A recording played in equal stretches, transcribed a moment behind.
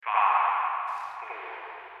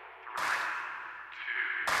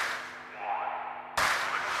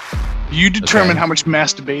You determine how much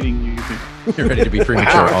masturbating you do. You're ready to be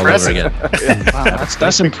premature all over again. Wow,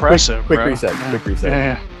 that's impressive. Quick bro. reset. Yeah. Quick reset.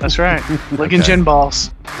 Yeah, that's right. Licking gin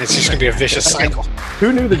balls. It's just going to be a vicious cycle.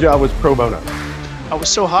 Who knew the job was pro bono? I was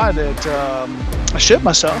so high that I shit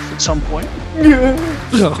myself at some point.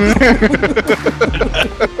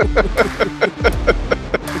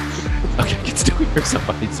 Okay, get still here.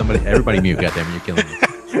 Somebody, everybody mute. Goddamn, you're killing me.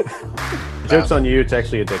 Joke's on you. It's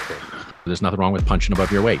actually addicting. There's nothing wrong with punching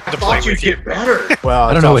above your weight. To play with you. better. Well,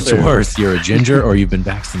 I don't know what's worse. You're a ginger or you've been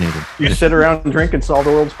vaccinated. You sit around and drink and solve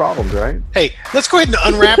the world's problems, right? Hey, let's go ahead and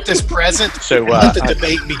unwrap this present So, and let the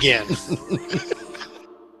debate begin.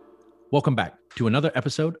 Welcome back to another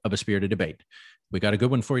episode of A Spirited Debate. We got a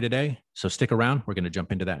good one for you today, so stick around. We're going to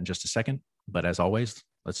jump into that in just a second. But as always,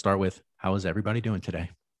 let's start with, how is everybody doing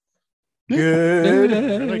today? Good.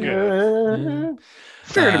 Really good.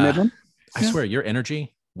 Fair to middle. I swear, your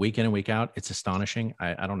energy, week in and week out, it's astonishing.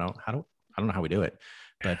 I don't know how we do it.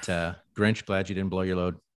 But Grinch, glad you didn't blow your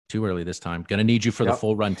load too early this time. Gonna need you for the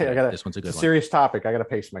full run today. This one's a good one. Serious topic. I got to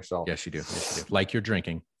pace myself. Yes, you do. Yes, you do. Like you're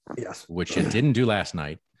drinking. Yes. Which you didn't do last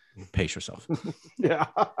night. Pace yourself. Yeah.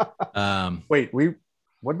 Wait,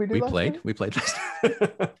 what did we do? We played last night.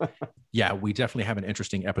 Yeah, we definitely have an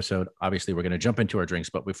interesting episode. Obviously, we're going to jump into our drinks,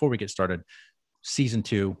 but before we get started, season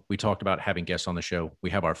 2, we talked about having guests on the show. We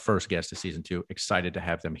have our first guest of season 2. Excited to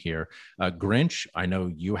have them here. Grinch, I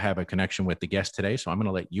know you have a connection with the guest today, so I'm going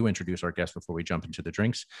to let you introduce our guest before we jump into the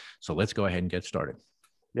drinks. So let's go ahead and get started.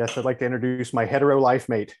 Yes, I'd like to introduce my hetero life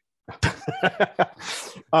mate.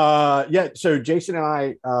 So Jason and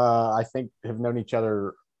I think have known each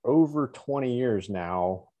other over 20 years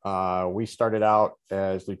now. We started out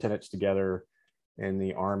as lieutenants together in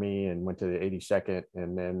the Army and went to the 82nd,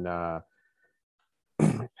 and then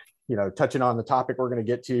touching on the topic we're going to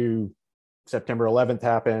get to, September 11th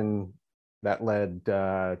happened. That led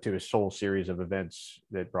to a whole series of events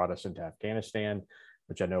that brought us into Afghanistan,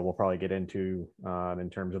 which I know we'll probably get into in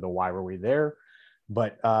terms of the why were we there.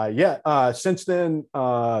 But since then,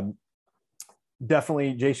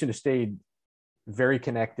 definitely Jason has stayed very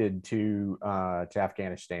connected to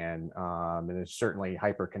Afghanistan, and is certainly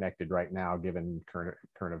hyper connected right now given current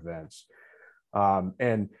events.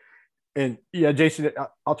 And Jason,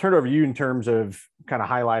 I'll turn it over to you in terms of kind of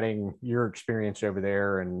highlighting your experience over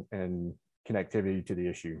there and connectivity to the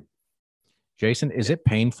issue. Jason, is it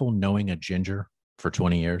painful knowing a ginger for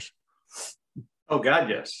 20 years? Oh God,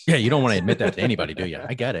 yes. Yeah, you don't want to admit that to anybody, do you?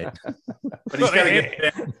 I get it. But he's got to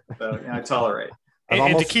get down, so I tolerate.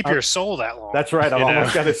 And to keep your soul that long. That's right. I've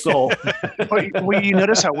almost got his soul. Well, you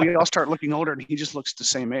notice how we all start looking older and he just looks the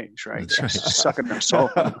same age, right? That's right. Just sucking their soul.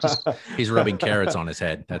 He's rubbing carrots on his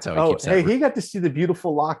head. That's how he keeps that. Hey, he got to see the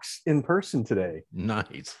beautiful locks in person today.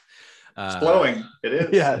 Nice. It's glowing. It is.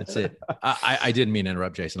 Yeah, that's it. I didn't mean to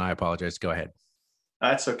interrupt, Jason. I apologize. Go ahead.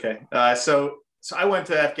 That's okay. So I went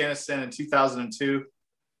to Afghanistan in 2002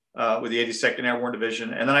 with the 82nd Airborne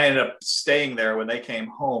Division, and then I ended up staying there when they came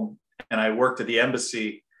home. And I worked at the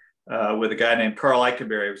embassy with a guy named Carl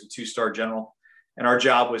Eikenberry. He was a 2-star general. And our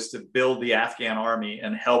job was to build the Afghan army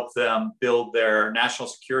and help them build their national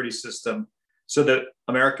security system so that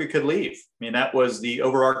America could leave. I mean, that was the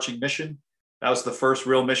overarching mission. That was the first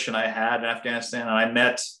real mission I had in Afghanistan. And I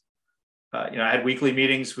met, I had weekly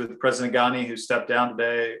meetings with President Ghani, who stepped down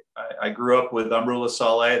today. I grew up with Amrullah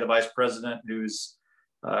Saleh, the vice president, who's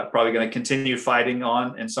probably going to continue fighting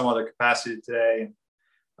on in some other capacity today.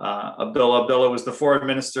 Abdullah was the foreign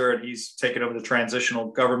minister, and he's taken over the transitional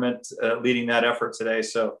government, leading that effort today.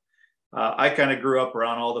 So I kind of grew up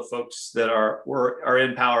around all the folks that are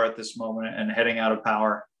in power at this moment and heading out of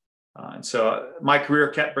power. And so my career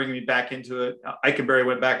kept bringing me back into it. Eikenberry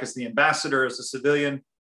went back as the ambassador, as a civilian.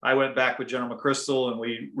 I went back with General McChrystal, and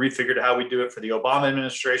we refigured how we do it for the Obama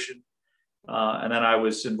administration. And then I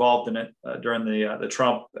was involved in it during the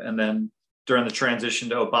Trump, and then during the transition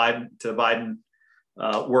to Biden.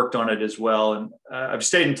 Worked on it as well. And I've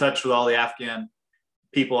stayed in touch with all the Afghan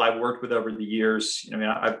people I've worked with over the years.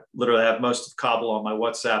 I literally have most of Kabul on my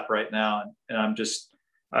WhatsApp right now. And I'm just,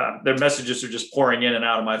 their messages are just pouring in and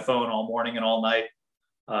out of my phone all morning and all night.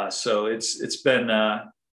 So it's been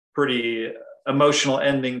a pretty emotional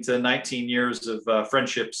ending to 19 years of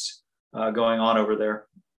friendships going on over there.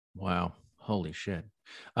 Wow. Holy shit.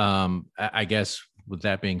 I guess with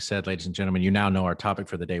that being said, ladies and gentlemen, you now know our topic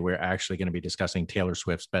for the day. We're actually going to be discussing Taylor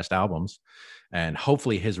Swift's best albums, and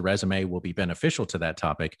hopefully his resume will be beneficial to that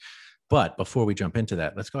topic. But before we jump into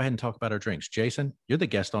that, let's go ahead and talk about our drinks. Jason, you're the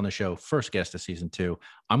guest on the show, first guest of season 2.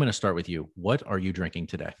 I'm going to start with you. What are you drinking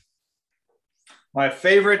today? My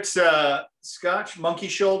favorite Scotch, Monkey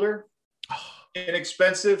Shoulder.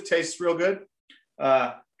 Inexpensive, tastes real good.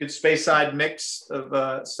 Good Speyside mix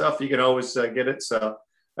of stuff. You can always get it. So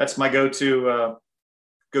that's my go-to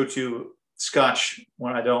Scotch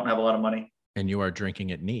when I don't have a lot of money. And you are drinking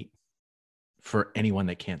it neat for anyone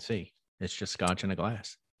that can't see. It's just Scotch in a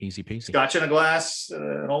glass. Easy peasy. Scotch in a glass,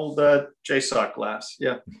 an old Jason Howk glass.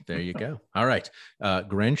 Yeah. There you go. All right.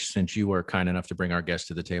 Grinch, since you were kind enough to bring our guest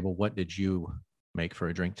to the table, what did you make for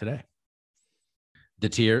a drink today? The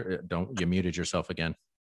tier, you muted yourself again.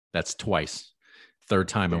 That's twice. Third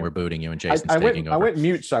time, and we're booting you, and Jason's taking over. I went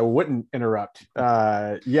mute so I wouldn't interrupt.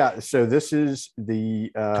 Yeah, so this is the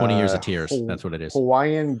 20 years of tears. That's what it is.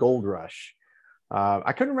 Hawaiian Gold Rush.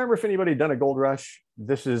 I couldn't remember if anybody had done a Gold Rush.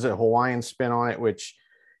 This is a Hawaiian spin on it, which,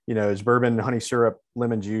 you know, is bourbon, honey syrup,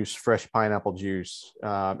 lemon juice, fresh pineapple juice.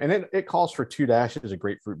 And it calls for 2 dashes of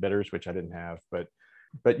grapefruit bitters, which I didn't have.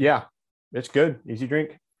 But yeah, it's good. Easy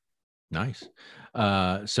drink. Nice.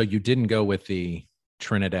 So you didn't go with the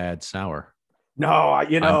Trinidad Sour. No, I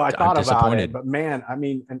thought about it, but man, I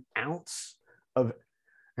mean, an ounce of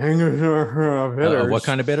bitters. What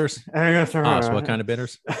kind of bitters? What kind of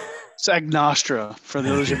bitters? It's Agnostra for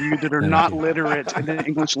those of you that are not literate in the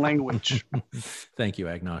English language. Thank you,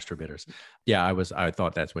 Agnostra bitters. Yeah, I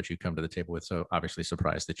thought that's what you come to the table with. So obviously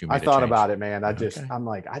surprised that you made I thought about it, man. I'm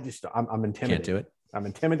intimidated. Can't do it. I'm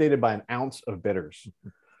intimidated by an ounce of bitters.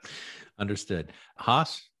 Understood.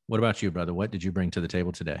 Haas, what about you, brother? What did you bring to the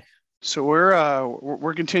table today? So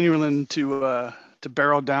we're continuing to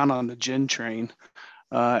barrel down on the gin train,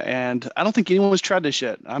 and I don't think anyone's tried this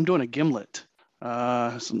yet. I'm doing a gimlet,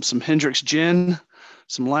 some Hendrick's gin,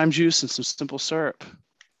 some lime juice, and some simple syrup.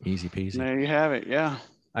 Easy peasy. And there you have it. Yeah.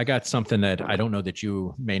 I got something that I don't know that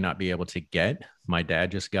you may not be able to get. My dad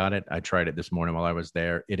just got it. I tried it this morning while I was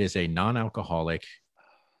there. It is a non-alcoholic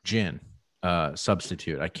gin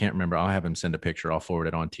substitute. I can't remember. I'll have him send a picture. I'll forward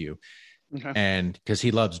it on to you. Okay. And because he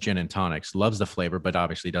loves gin and tonics, loves the flavor, but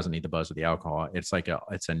obviously doesn't need the buzz of the alcohol. It's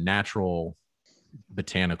a natural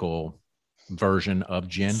botanical version of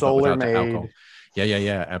gin, Solar but without made. the alcohol.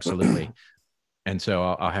 Yeah, absolutely. And so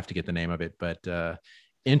I'll have to get the name of it, but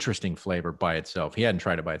interesting flavor by itself. He hadn't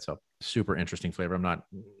tried it by itself. Super interesting flavor. I'm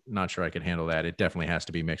not sure I could handle that. It definitely has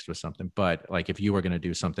to be mixed with something. But like if you were going to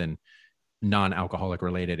do something non-alcoholic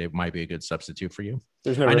related, it might be a good substitute for you.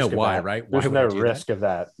 There's no I know risk why, of that. right? There's Why no would I do risk that? of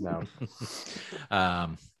that. No.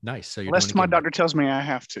 Nice. So you're Unless my doctor tells me I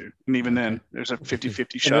have to. And even then, there's a 50-50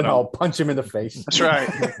 And shut then I'll up. punch him in the face. That's right.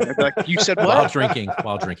 Like you said, while what? drinking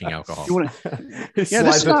alcohol. You wanna, yeah,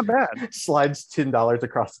 this is not bad. Slides $10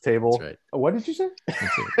 across the table. That's right. What did you say?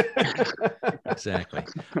 That's it. Exactly.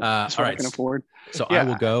 That's All what I right. can afford. So Yeah. I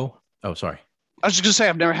will go. Oh, sorry. I was just gonna say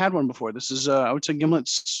I've never had one before. This is I would say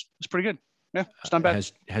gimlet's it's pretty good. Yeah, it's not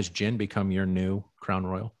bad. Has gin become your new Crown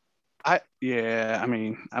Royal? I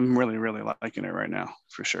mean, I'm really, really liking it right now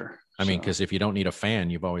for sure. I mean, because if you don't need a fan,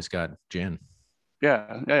 you've always got gin.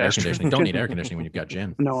 Yeah, Air it's true. conditioning. Don't need air conditioning when you've got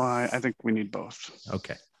gin. No, I think we need both.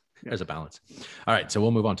 Okay. There's a balance. All right. So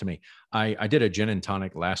we'll move on to me. I did a gin and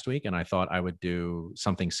tonic last week, and I thought I would do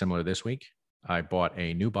something similar this week. I bought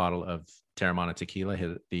a new bottle of Terramana tequila,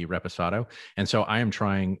 the Reposado. And so I am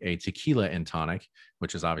trying a tequila and tonic,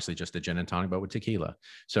 which is obviously just a gin and tonic, but with tequila.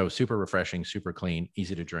 So super refreshing, super clean,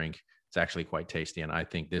 easy to drink. It's actually quite tasty. And I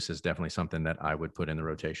think this is definitely something that I would put in the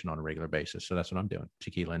rotation on a regular basis. So that's what I'm doing,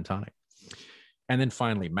 tequila and tonic. And then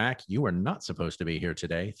finally, Mac, you are not supposed to be here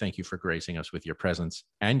today. Thank you for gracing us with your presence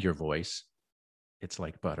and your voice. It's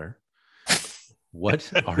like butter.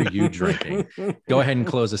 What are you drinking? Go ahead and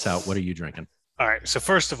close us out. What are you drinking? All right. So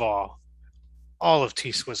first of all of T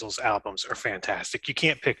Swizzle's albums are fantastic. You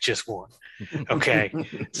can't pick just one. Okay.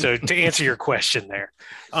 So to answer your question there,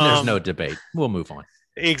 there's no debate. We'll move on.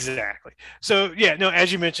 Exactly. So yeah, no,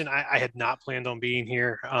 as you mentioned, I had not planned on being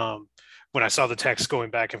here. When I saw the text going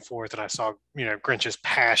back and forth, and I saw Grinch's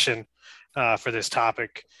passion for this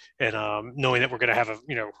topic, and knowing that we're going to have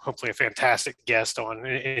hopefully a fantastic guest on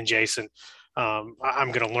in Jason, I'm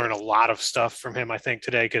going to learn a lot of stuff from him, I think,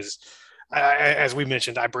 today, because as we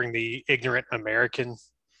mentioned, I bring the ignorant American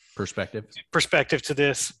perspective to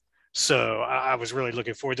this. So I was really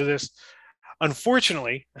looking forward to this.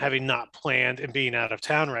 Unfortunately, having not planned and being out of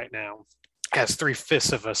town right now, as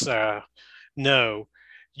 3/5 of us know,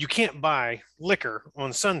 you can't buy liquor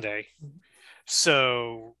on Sunday.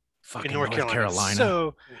 So Fucking in North Carolina.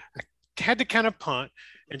 So I had to kind of punt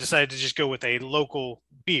and decided to just go with a local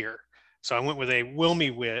beer. So I went with a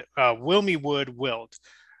Wilmywood Wilt,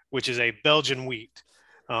 which is a Belgian wheat.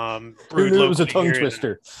 Brewed it was a tongue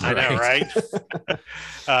twister. I know, right?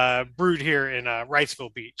 Brewed here in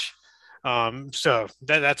Wrightsville Beach. So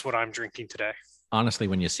that's what I'm drinking today. honestly,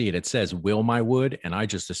 when you see it, it says will my wood. And I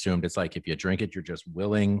just assumed it's like if you drink it, you're just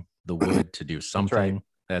willing the wood to do something.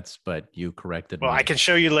 But you corrected. Well, I can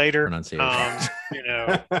show you later. Pronunciation.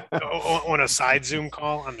 On a side Zoom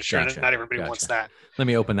call. I'm sure not everybody wants that. Let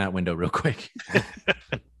me open that window real quick.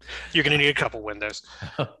 You're going to need a couple windows.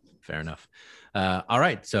 Fair enough. All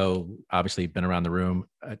right. So obviously been around the room.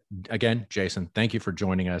 Again, Jason, thank you for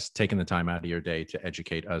joining us, taking the time out of your day to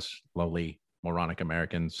educate us lowly moronic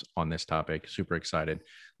Americans on this topic. Super excited.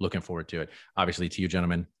 Looking forward to it. Obviously to you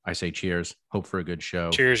gentlemen, I say cheers. Hope for a good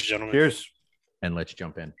show. Cheers, gentlemen. Cheers. And let's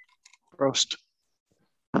jump in. Roast.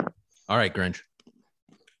 All right, Grinch.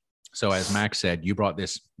 So as Max said, you brought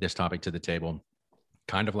this topic to the table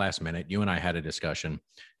kind of last minute. You and I had a discussion,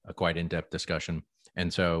 a quite in-depth discussion.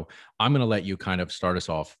 And so I'm going to let you kind of start us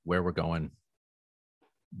off where we're going,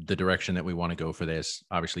 the direction that we want to go for this.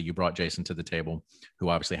 Obviously, you brought Jason to the table, who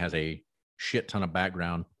obviously has a shit ton of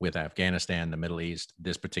background with Afghanistan, the Middle East,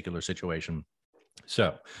 this particular situation.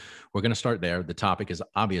 So we're going to start there. The topic is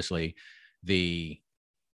obviously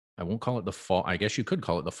I won't call it the fall. I guess you could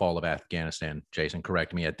call it the fall of Afghanistan. Jason,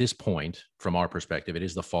 correct me. At this point, from our perspective, it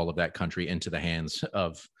is the fall of that country into the hands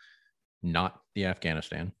of not the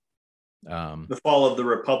Afghanistan. The fall of the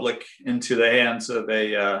Republic into the hands of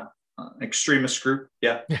a extremist group.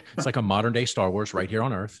 Yeah. It's like a modern day Star Wars right here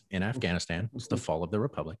on Earth in Afghanistan. It's the fall of the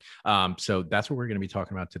Republic. So that's what we're going to be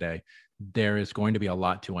talking about today. There is going to be a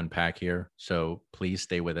lot to unpack here. So please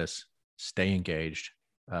stay with us, stay engaged.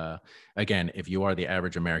 Again, if you are the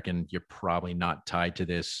average American, you're probably not tied to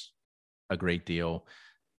this a great deal.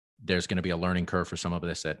 There's going to be a learning curve for some of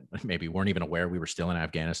us that maybe weren't even aware we were still in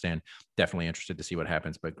Afghanistan. Definitely interested to see what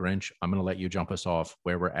happens. But Grinch, I'm going to let you jump us off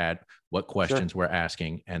where we're at, what questions we're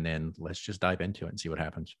asking, and then let's just dive into it and see what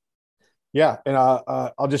happens. Yeah. And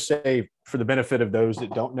I'll just say, for the benefit of those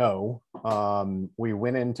that don't know, we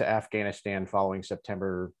went into Afghanistan following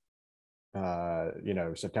September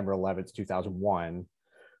 11th, 2001.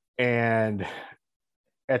 And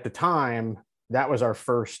at the time, that was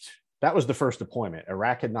the first deployment.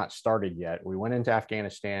 Iraq had not started yet. We went into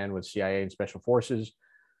Afghanistan with CIA and special forces,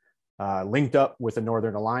 linked up with the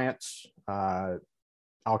Northern Alliance.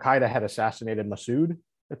 Al-Qaeda had assassinated Massoud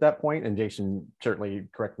at that point, and Jason, certainly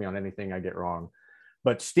correct me on anything I get wrong,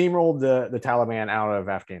 but steamrolled the Taliban out of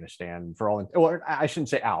Afghanistan I shouldn't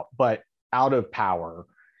say out, but out of power.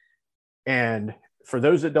 And for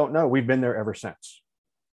those that don't know, we've been there ever since.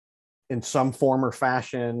 In some form or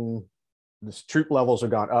fashion, the troop levels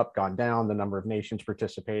have gone up, gone down, the number of nations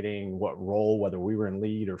participating, what role, whether we were in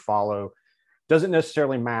lead or follow, doesn't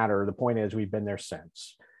necessarily matter. The point is we've been there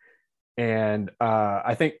since. And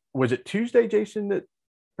I think, was it Tuesday, Jason, that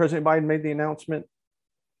President Biden made the announcement?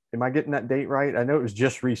 Am I getting that date right? I know it was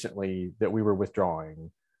just recently that we were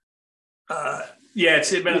withdrawing. Yeah,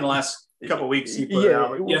 it's been in the last couple of weeks. He put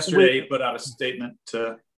out yesterday. He put out a statement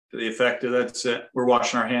to the effect of that's it. We're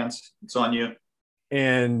washing our hands. It's on you.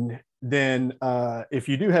 And then if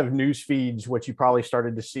you do have news feeds, what you probably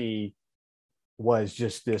started to see was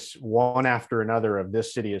just this one after another of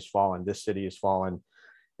this city has fallen, this city has fallen.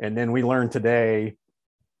 And then we learned today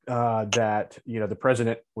that the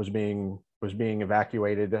president was being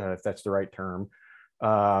evacuated, if that's the right term,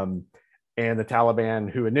 and the Taliban,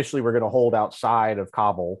 who initially were going to hold outside of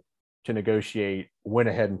Kabul to negotiate, went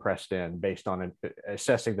ahead and pressed in based on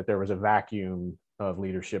assessing that there was a vacuum of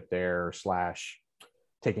leadership there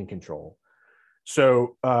 / taking control.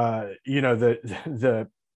 So you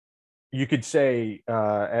could say,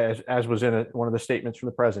 as was in one of the statements from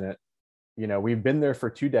the president, we've been there for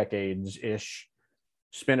 2 decades ish,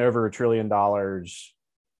 spent over $1 trillion,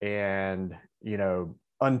 and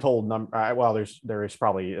untold number. Well, there is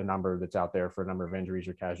probably a number that's out there for a number of injuries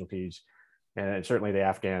or casualties, and certainly the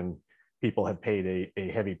Afghan people have paid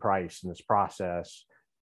a heavy price in this process,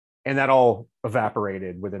 and that all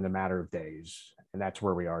evaporated within a matter of days, and that's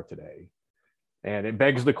where we are today. And it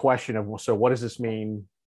begs the question of, so what does this mean?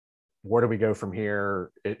 Where do we go from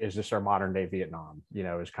here? Is this our modern day Vietnam?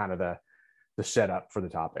 Is kind of the setup for the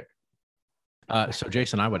topic. So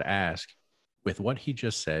Jason, I would ask, with what he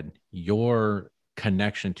just said, your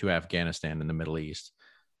connection to Afghanistan in the Middle East,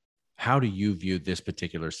 how do you view this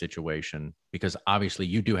particular situation? Because obviously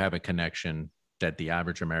you do have a connection that the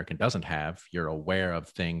average American doesn't have. You're aware of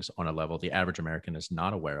things on a level the average American is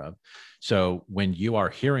not aware of. So when you are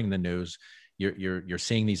hearing the news, you're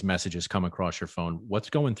seeing these messages come across your phone. What's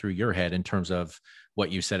going through your head in terms of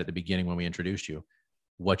what you said at the beginning when we introduced you,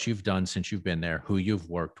 what you've done since you've been there, who you've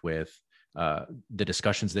worked with, the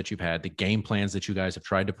discussions that you've had, the game plans that you guys have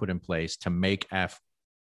tried to put in place to make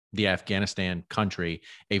the Afghanistan country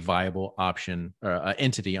a viable option or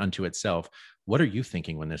entity unto itself. What are you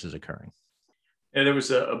thinking when this is occurring? And there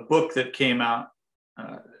was a book that came out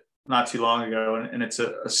not too long ago, and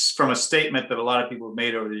it's from a statement that a lot of people have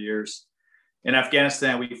made over the years. In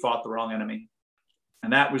Afghanistan, we fought the wrong enemy.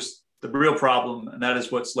 And that was the real problem, and that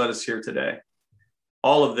is what's led us here today.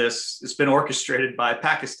 All of this has been orchestrated by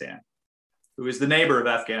Pakistan, who is the neighbor of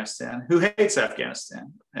Afghanistan, who hates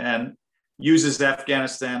Afghanistan and uses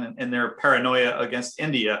Afghanistan and their paranoia against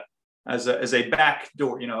India as a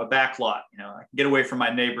backdoor, a backlot. I can get away from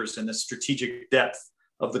my neighbors in the strategic depth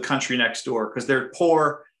of the country next door because they're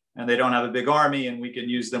poor and they don't have a big army, and we can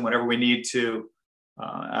use them whenever we need to.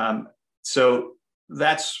 So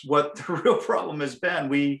that's what the real problem has been.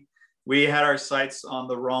 We had our sights on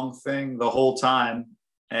the wrong thing the whole time,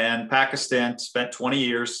 and Pakistan spent 20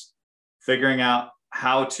 years figuring out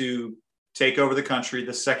how to take over the country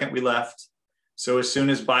the second we left. So as soon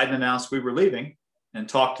as Biden announced we were leaving and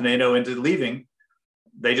talked NATO into leaving,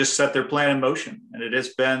 they just set their plan in motion. And it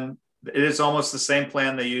is almost the same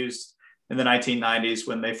plan they used in the 1990s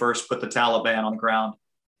when they first put the Taliban on the ground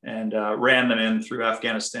and ran them in through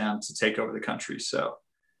Afghanistan to take over the country. So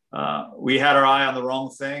we had our eye on the wrong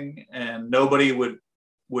thing, and nobody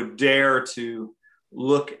would dare to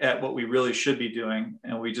look at what we really should be doing.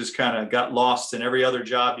 And we just kind of got lost in every other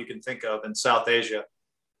job you can think of in South Asia,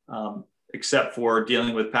 except for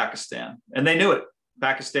dealing with Pakistan. And they knew it.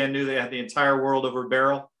 Pakistan knew they had the entire world over a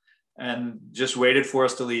barrel and just waited for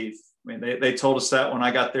us to leave. I mean, they told us that when I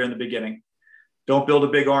got there in the beginning. Don't build a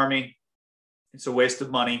big army. It's a waste of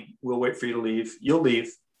money. We'll wait for you to leave. You'll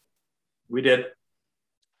leave. We did.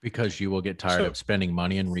 Because you will get tired of spending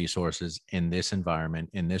money and resources in this environment,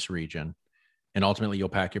 in this region. And ultimately, you'll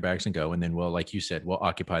pack your bags and go. And then like you said, we'll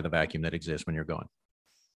occupy the vacuum that exists when you're gone.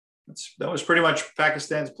 That was pretty much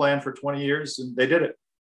Pakistan's plan for 20 years, and they did it.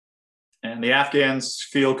 And the Afghans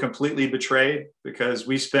feel completely betrayed because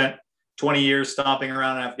we spent 20 years stomping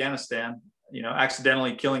around in Afghanistan,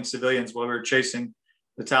 accidentally killing civilians while we were chasing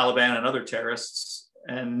the Taliban and other terrorists,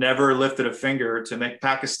 and never lifted a finger to make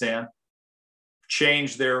Pakistan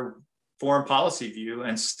change their foreign policy view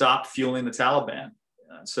and stop fueling the Taliban.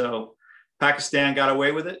 So Pakistan got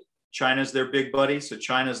away with it. China's their big buddy. So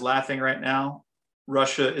China's laughing right now.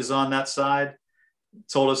 Russia is on that side.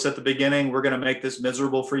 Told us at the beginning, we're going to make this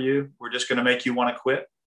miserable for you. We're just going to make you want to quit.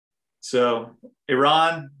 So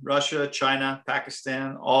Iran, Russia, China,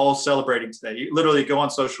 Pakistan, all celebrating today. You literally go on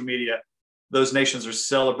social media. Those nations are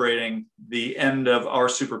celebrating the end of our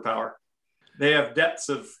superpower. They have depths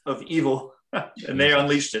of evil, and they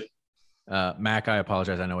unleashed it. Mac, I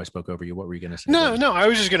apologize. I know I spoke over you. What were you going to say? No, I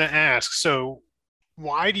was just going to ask. So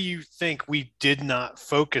why do you think we did not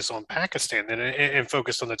focus on Pakistan and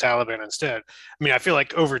focused on the Taliban instead? I mean, I feel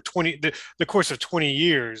like over the course of 20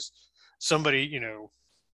 years, somebody,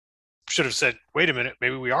 should have said, wait a minute,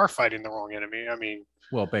 maybe we are fighting the wrong enemy. I mean,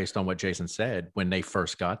 well, based on what Jason said, when they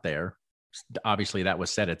first got there, obviously that was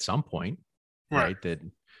said at some point, right?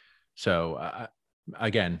 So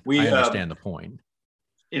again, I understand the point.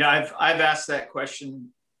 I've asked that question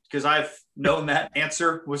because I've known that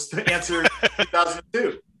answer was the answer in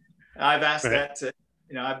 2002. I've asked that to,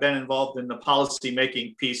 I've been involved in the policy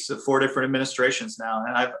making piece of 4 different administrations now.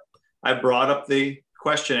 And I've brought up the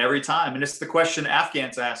question every time. And it's the question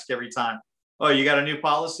Afghans ask every time. Oh, you got a new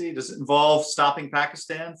policy? Does it involve stopping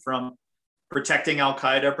Pakistan from protecting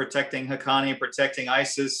Al-Qaeda, protecting Haqqani, protecting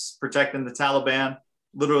ISIS, protecting the Taliban?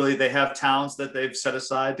 Literally, they have towns that they've set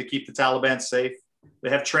aside to keep the Taliban safe. They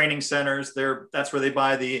have training centers. That's where they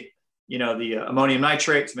buy the ammonium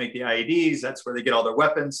nitrate to make the IEDs. That's where they get all their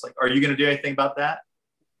weapons. Like, are you going to do anything about that?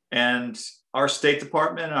 And our State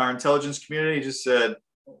Department, our intelligence community just said,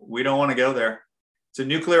 we don't want to go there. It's a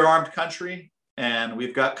nuclear armed country, and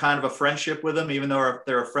we've got kind of a friendship with them, even though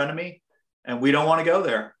they're a frenemy, and we don't want to go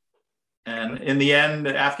there. And in the end,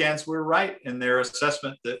 the Afghans were right in their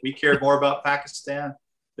assessment that we cared more about Pakistan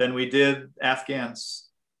than we did Afghans.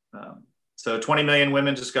 So 20 million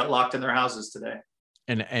women just got locked in their houses today.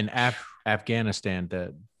 And Afghanistan,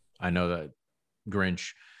 I know that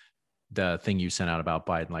Grinch, the thing you sent out about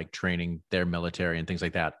Biden, like training their military and things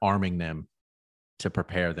like that, arming them to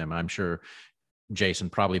prepare them. I'm sure, Jason,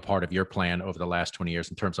 probably part of your plan over the last 20 years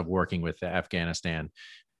in terms of working with Afghanistan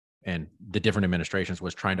and the different administrations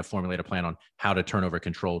was trying to formulate a plan on how to turn over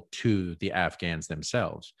control to the Afghans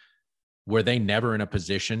themselves. Were they never in a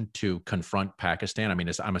position to confront Pakistan? I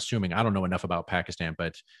mean, I'm assuming, I don't know enough about Pakistan,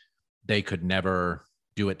 but they could never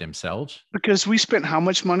do it themselves? Because we spent how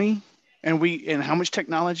much money and how much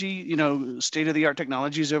technology, state-of-the-art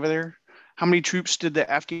technologies over there? How many troops did the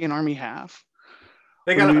Afghan army have?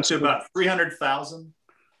 They got up to about 300,000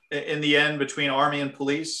 in the end between army and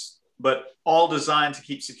police, but all designed to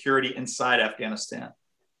keep security inside Afghanistan.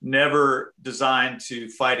 never designed to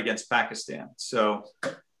fight against Pakistan. So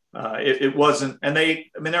it wasn't, and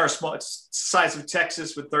they're a small, it's the size of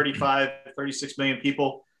Texas with 36 million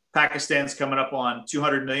people. Pakistan's coming up on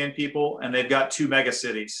 200 million people, and they've got 2 mega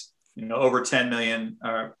cities, over 10 million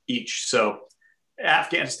each. So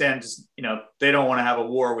Afghanistan just, they don't want to have a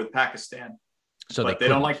war with Pakistan, so but they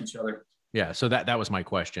don't like each other. Yeah. So that was my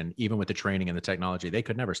question. Even with the training and the technology, they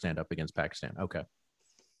could never stand up against Pakistan. Okay.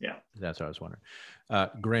 Yeah. That's what I was wondering.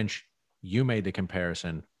 Grinch, you made the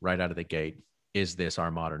comparison right out of the gate. Is this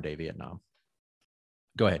our modern day Vietnam?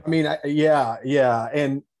 Go ahead. I mean, yeah.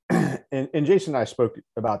 And Jason and I spoke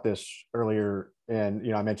about this earlier,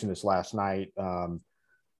 and, I mentioned this last night. There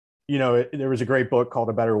was a great book called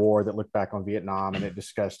A Better War that looked back on Vietnam, and it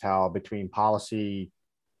discussed how between policy,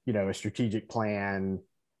 a strategic plan,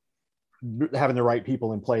 having the right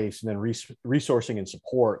people in place, and then resourcing and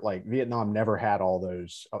support, like Vietnam never had all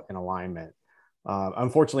those in alignment.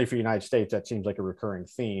 Unfortunately for the United States, that seems like a recurring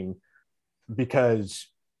theme, because,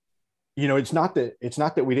 it's not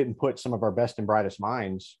that we didn't put some of our best and brightest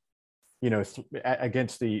minds,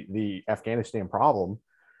 against the Afghanistan problem.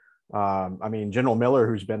 I mean, General Miller,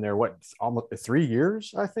 who's been there, almost 3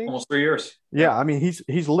 years, I think. Almost 3 years. Yeah. I mean,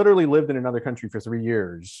 he's literally lived in another country for 3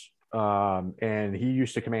 years. And he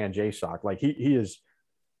used to command JSOC. Like he is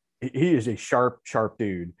a sharp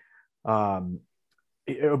dude. By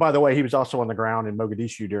the way, he was also on the ground in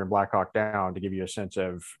Mogadishu during Black Hawk Down, to give you a sense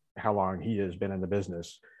of how long he has been in the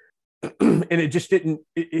business. And it just didn't,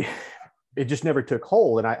 it just never took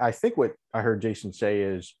hold. And I think what I heard Jason say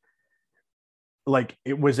is, like,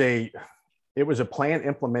 it was a plan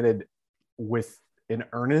implemented with in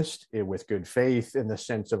earnest, with good faith, in the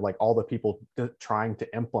sense of like all the people trying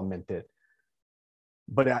to implement it.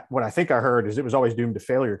 But what I think I heard is it was always doomed to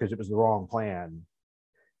failure because it was the wrong plan.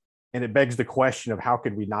 And it begs the question of how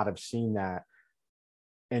could we not have seen that?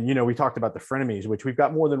 And, we talked about the frenemies, which we've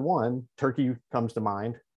got more than one. Turkey comes to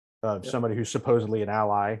mind, of somebody who's supposedly an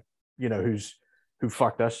ally, who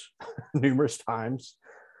fucked us numerous times.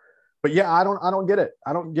 But yeah, I don't get it.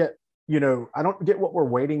 I don't get what we're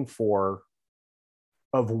waiting for,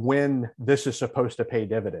 of when this is supposed to pay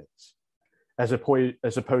dividends, as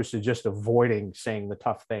opposed to just avoiding saying the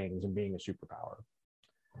tough things and being a superpower.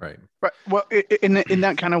 Right. Well, in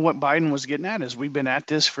that kind of what Biden was getting at is we've been at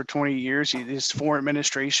this for 20 years. His 4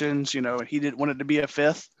 administrations, and he didn't want it to be a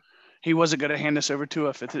 5th. He wasn't going to hand us over to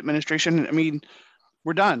a 5th administration. I mean,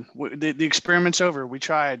 we're done. The experiment's over. We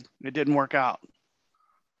tried. It didn't work out.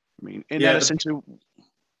 I mean, essentially,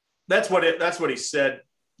 that's what he said.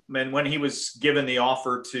 I mean, when he was given the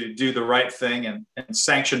offer to do the right thing and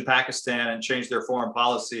sanction Pakistan and change their foreign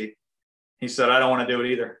policy, he said, I don't want to do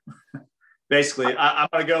it either. Basically, I'm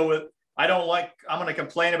going to go with, I'm going to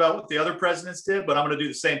complain about what the other presidents did, but I'm going to do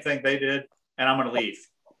the same thing they did, and I'm going to leave.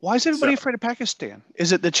 Why is everybody afraid of Pakistan?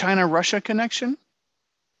 Is it the China-Russia connection?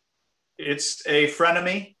 It's a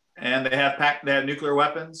frenemy, and they have nuclear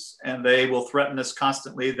weapons, and they will threaten us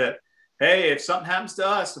constantly that, hey, if something happens to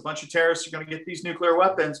us, a bunch of terrorists are going to get these nuclear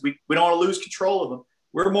weapons. We don't want to lose control of them.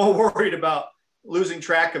 We're more worried about losing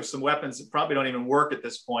track of some weapons that probably don't even work at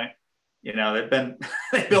this point.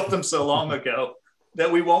 They built them so long ago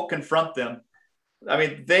that we won't confront them. I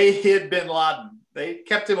mean, they hid bin Laden. They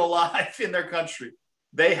kept him alive in their country.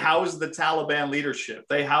 They housed the Taliban leadership.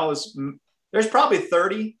 There's probably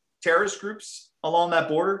 30 terrorist groups along that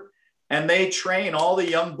border, and they train all the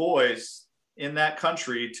young boys in that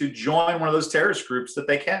country to join one of those terrorist groups that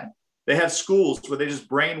they can. They have schools where they just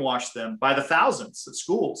brainwash them by the thousands at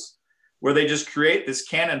schools, where they just create this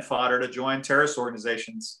cannon fodder to join terrorist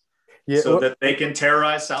organizations. Yeah, so that they can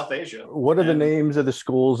terrorize South Asia. What are the names of the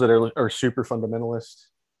schools that are super fundamentalist?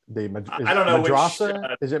 I don't know.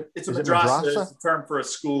 Madrasa? It's a madrasa. It's a term for a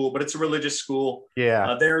school, but it's a religious school.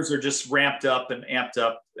 Yeah. Theirs are just ramped up and amped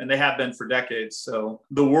up, and they have been for decades. So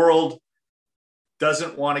the world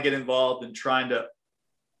doesn't want to get involved in trying to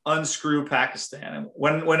unscrew Pakistan. And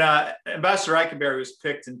when Ambassador Eikenberry was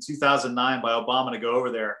picked in 2009 by Obama to go over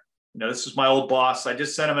there, this was my old boss. I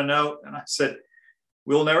just sent him a note, and I said,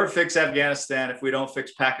 we'll never fix Afghanistan if we don't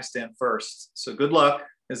fix Pakistan first. So good luck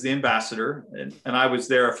as the ambassador. And I was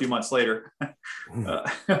there a few months later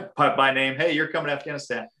by name. Hey, you're coming to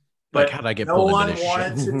Afghanistan. But how'd I get no pulled one into this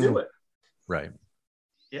wanted shit? to do it. Right.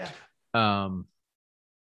 Yeah.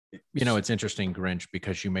 It's interesting, Grinch,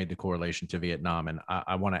 because you made the correlation to Vietnam. And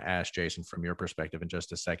I want to ask Jason, from your perspective in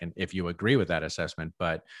just a second, if you agree with that assessment.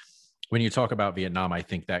 But when you talk about Vietnam, I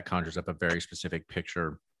think that conjures up a very specific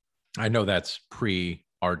picture. I know that's pre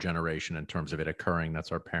our generation in terms of it occurring.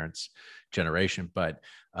 That's our parents' generation. But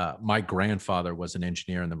my grandfather was an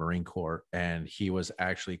engineer in the Marine Corps, and he was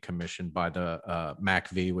actually commissioned by the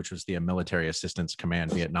MACV, which was the Military Assistance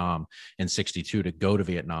Command Vietnam, in '62 to go to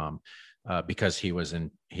Vietnam because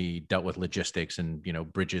he dealt with logistics and, you know,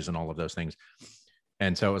 bridges and all of those things.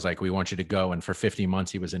 And so it was like, we want you to go. And for 50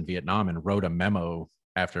 months, he was in Vietnam and wrote a memo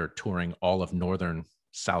after touring all of northern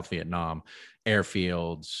South Vietnam,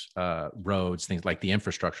 airfields, roads, things like the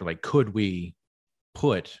infrastructure. Like, could we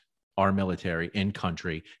put our military in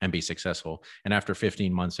country and be successful? And after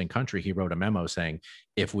 15 months in country, he wrote a memo saying,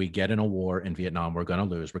 if we get in a war in Vietnam, we're going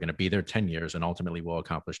to lose. We're going to be there 10 years and ultimately we'll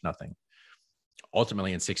accomplish nothing.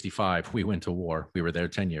 Ultimately, in '65, we went to war. We were there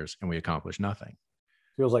 10 years and we accomplished nothing.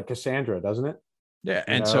 Feels like Cassandra, doesn't it? Yeah.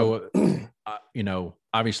 And so, you know,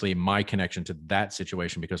 obviously my connection to that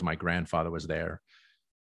situation, because my grandfather was there,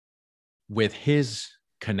 with his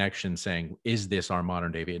connection saying, is this our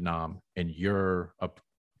modern day Vietnam? And your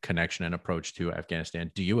connection and approach to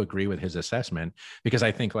Afghanistan, do you agree with his assessment? Because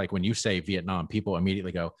I think, like, when you say Vietnam, people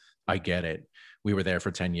immediately go, I get it. We were there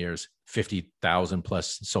for 10 years, 50,000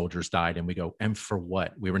 plus soldiers died. And we go, and for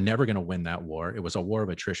what? We were never going to win that war. It was a war of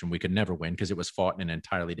attrition. We could never win because it was fought in an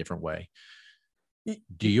entirely different way.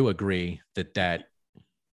 Do you agree that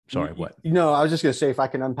sorry, what? No, I was just going to say, if I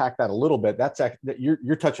can unpack that a little bit,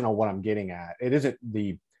 you're touching on what I'm getting at. It isn't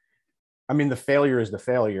the failure is the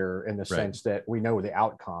failure in the sense that we know the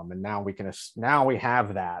outcome. And now we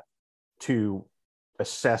have that to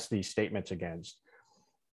assess these statements against.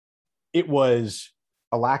 It was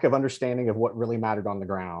a lack of understanding of what really mattered on the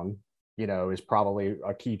ground, you know, is probably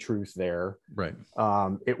a key truth there. Right.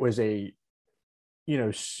 It was a, you know,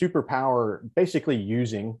 superpower basically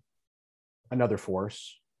using another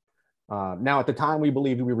force. Now, at the time, we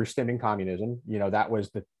believed we were stemming communism. You know, that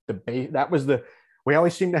was we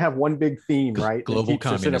always seem to have one big theme, right? Global that keeps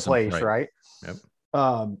communism, us in a place, right? Yep.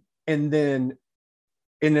 And then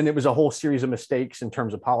it was a whole series of mistakes in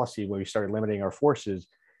terms of policy when we started limiting our forces.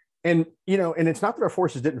 And, you know, and it's not that our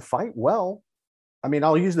forces didn't fight well. I mean,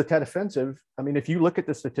 I'll use the Tet Offensive. I mean, if you look at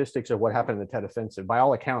the statistics of what happened in the Tet Offensive, by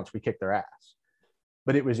all accounts, we kicked their ass.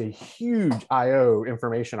 But it was a huge IO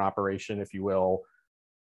information operation, if you will,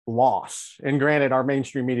 loss. And granted, our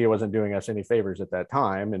mainstream media wasn't doing us any favors at that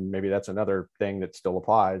time. And maybe that's another thing that still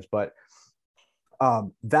applies. But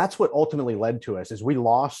that's what ultimately led to us is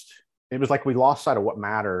it was like we lost sight of what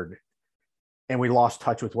mattered and we lost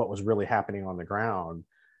touch with what was really happening on the ground.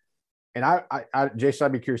 And I Jason,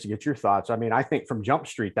 I'd be curious to get your thoughts. I mean, I think from Jump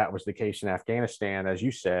Street, that was the case in Afghanistan, as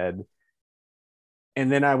you said.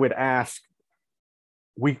 And then I would ask,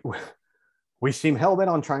 we seem hell-bent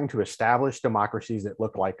on trying to establish democracies that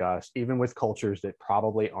look like us, even with cultures that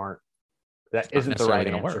probably aren't, that isn't the right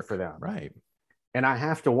answer for them. Right. And I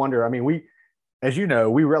have to wonder, I mean, as you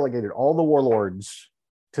know, we relegated all the warlords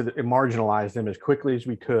to marginalize them as quickly as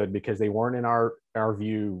we could because they weren't in our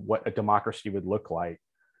view what a democracy would look like.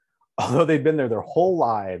 Although they'd been there their whole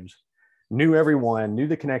lives, knew everyone, knew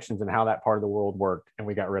the connections and how that part of the world worked, and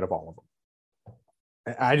we got rid of all of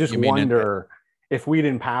them. I just wonder if we'd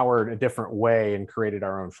empowered a different way and created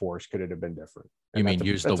our own force, could it have been different? You mean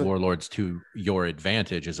use the warlords to your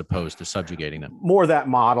advantage as opposed to subjugating them? More that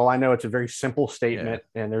model. I know it's a very simple statement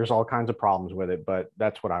and there's all kinds of problems with it, but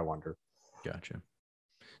that's what I wonder. Gotcha.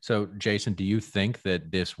 So, Jason, do you think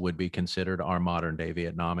that this would be considered our modern day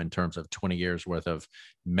Vietnam in terms of 20 years worth of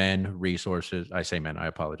men, resources? I say men, I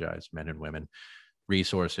apologize, men and women,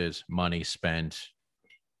 resources, money spent,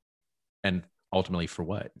 and ultimately for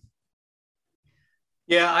what?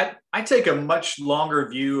 Yeah, I take a much longer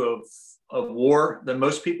view of war than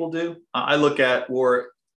most people do. I look at war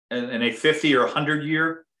in a 50 or 100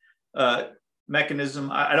 year mechanism.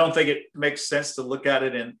 I don't think it makes sense to look at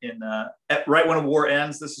it in right when a war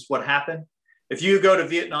ends. This is what happened. If you go to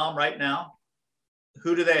Vietnam right now,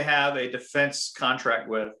 who do they have a defense contract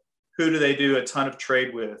with? Who do they do a ton of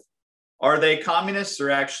trade with? Are they communists or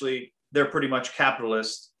actually they're pretty much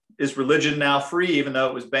capitalist? Is religion now free even though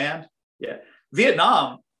it was banned? Yeah.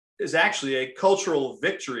 Vietnam is actually a cultural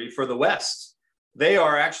victory for the West. They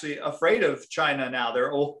are actually afraid of China now.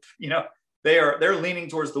 They're old, they're leaning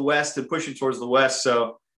towards the West and pushing towards the West.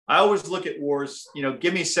 So I always look at wars,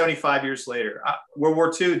 give me 75 years later. World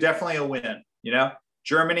War II, definitely a win.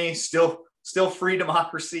 Germany, still free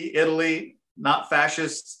democracy. Italy, not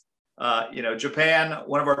fascist. Japan,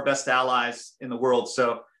 one of our best allies in the world.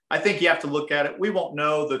 So I think you have to look at it. We won't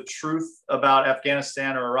know the truth about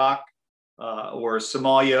Afghanistan or Iraq or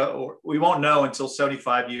Somalia, or we won't know until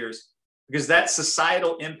 75 years, because that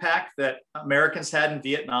societal impact that Americans had in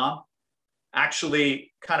Vietnam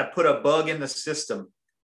actually kind of put a bug in the system.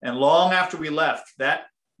 And long after we left, that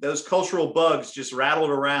those cultural bugs just rattled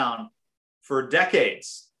around for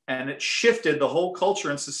decades, and it shifted the whole culture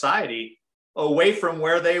and society away from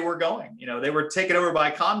where they were going. You know, they were taken over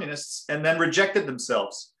by communists and then rejected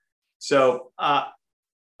themselves. So I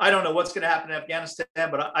don't know what's going to happen in Afghanistan,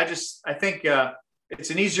 but I think it's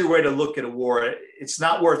an easier way to look at a war. It's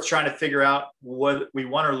not worth trying to figure out what we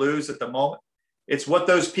won or lose at the moment. It's what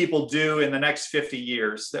those people do in the next 50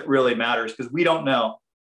 years that really matters, because we don't know.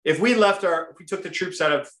 If we took the troops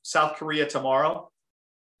out of South Korea tomorrow,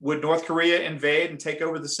 would North Korea invade and take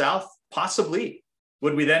over the South? Possibly.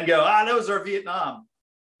 Would we then go, that was our Vietnam?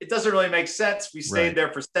 It doesn't really make sense. We stayed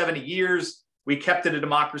there for 70 years. We kept it a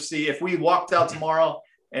democracy. If we walked out tomorrow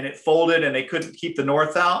and it folded and they couldn't keep the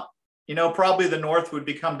North out, you know, probably the North would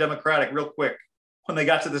become democratic real quick when they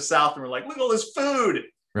got to the South and were like, look at all this food.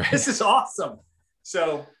 Right. This is awesome.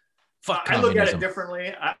 So I look at it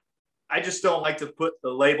differently. I just don't like to put the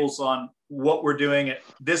labels on what we're doing at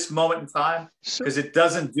this moment in time, because it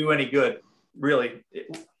doesn't do any good, really.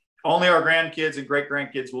 Only our grandkids and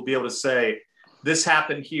great-grandkids will be able to say, this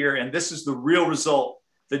happened here, and this is the real result,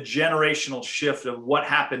 the generational shift of what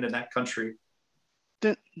happened in that country.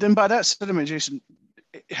 Then by that sentiment, Jason,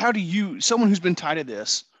 how do you, someone who's been tied to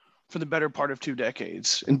this for the better part of 2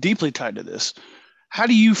 decades and deeply tied to this, how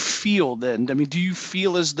do you feel then? I mean, do you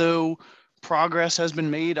feel as though progress has been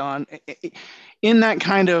made on, in that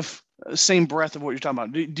kind of same breath of what you're talking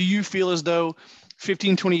about? Do you feel as though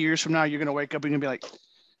 15, 20 years from now, you're going to wake up and you're going to be like,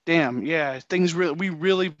 damn, yeah, things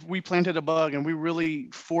we planted a bug and we really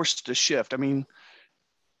forced a shift? I mean,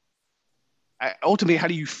 ultimately, how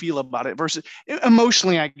do you feel about it versus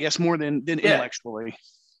emotionally, I guess, more than intellectually?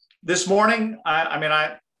 This morning,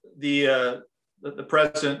 the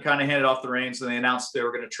president kind of handed off the reins, and they announced they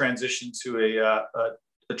were going to transition to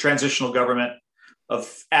a transitional government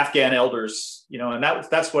of Afghan elders, you know, and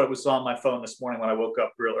that's what it was on my phone this morning when I woke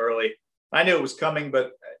up real early. I knew it was coming,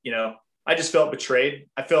 but, you know, I just felt betrayed.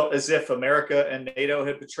 I felt as if America and NATO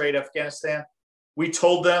had betrayed Afghanistan. We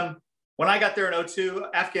told them, when I got there in 2002,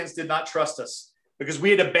 Afghans did not trust us because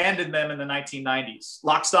we had abandoned them in the 1990s.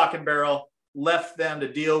 Lock, stock, and barrel, left them to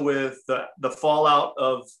deal with the fallout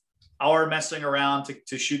of our messing around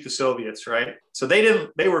to shoot the Soviets, right? So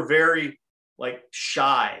they were very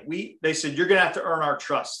shy. They said, you're going to have to earn our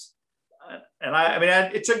trust. And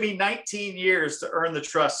it took me 19 years to earn the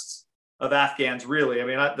trust of Afghans, really. I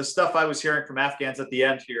mean, the stuff I was hearing from Afghans at the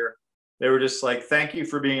end here, they were just like, thank you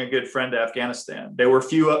for being a good friend to Afghanistan. There were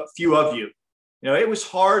few of you. You know, it was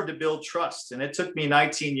hard to build trust, and it took me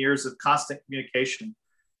 19 years of constant communication.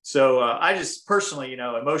 So I just personally, you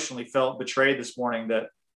know, emotionally felt betrayed this morning that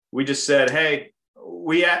we just said, hey,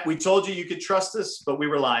 we told you could trust us, but we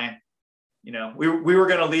were lying. You know, we were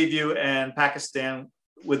going to leave you and Pakistan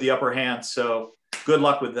with the upper hand. So good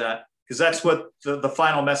luck with that, because that's what the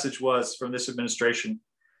final message was from this administration.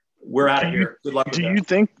 We're out of here. Good luck with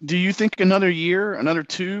that. Do you think another year, another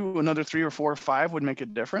 2, another 3 or 4 or 5 would make a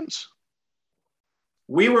difference?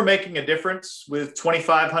 We were making a difference with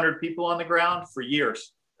 2,500 people on the ground for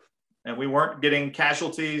years, and we weren't getting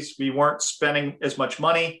casualties. We weren't spending as much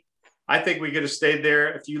money. I think we could have stayed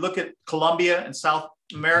there. If you look at Colombia and South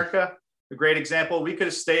America, a great example, we could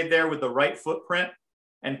have stayed there with the right footprint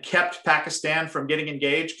and kept Pakistan from getting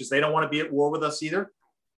engaged, because they don't want to be at war with us either,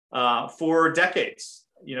 for decades.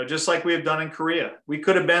 You know, just like we have done in Korea. We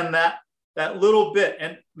could have been that little bit,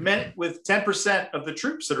 and meant with 10% of the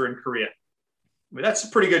troops that are in Korea. I mean, that's a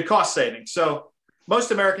pretty good cost saving. So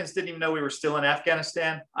most Americans didn't even know we were still in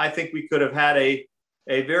Afghanistan. I think we could have had a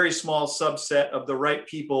very small subset of the right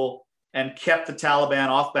people and kept the Taliban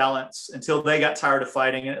off balance until they got tired of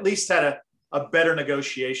fighting, and at least had a better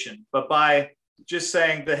negotiation. But by just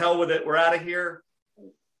saying, the hell with it, we're out of here,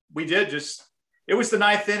 it was the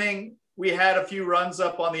 9th inning. We had a few runs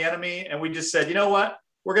up on the enemy, and we just said, you know what?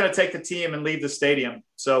 We're going to take the team and leave the stadium.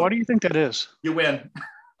 So why do you think that is? You win.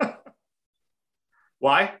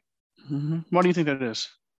 Why? Mm-hmm. Why do you think that is?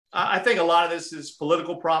 I think a lot of this is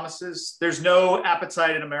political promises. There's no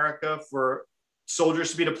appetite in America for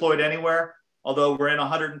soldiers to be deployed anywhere, although we're in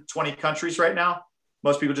 120 countries right now.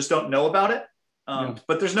 Most people just don't know about it.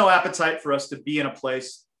 But there's no appetite for us to be in a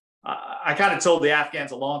place. I kind of told the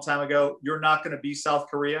Afghans a long time ago, you're not going to be South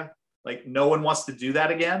Korea. Like, no one wants to do that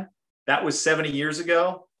again. That was 70 years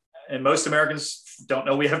ago. And most Americans don't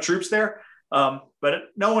know we have troops there. But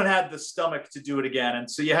no one had the stomach to do it again.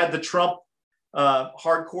 And so you had the Trump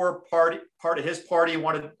hardcore party, part of his party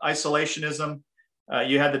wanted isolationism.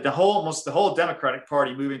 You had almost the whole Democratic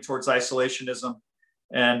Party moving towards isolationism.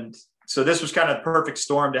 And so this was kind of the perfect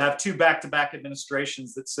storm to have 2 back-to-back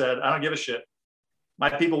administrations that said, I don't give a shit. My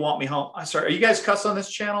people want me home. I'm sorry. Are you guys cuss on this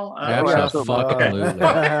channel? Absolutely.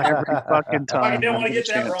 Every fucking time. I didn't want to get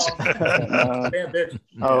that wrong.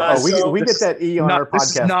 We get that E on our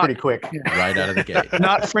podcast pretty quick. Right out of the gate.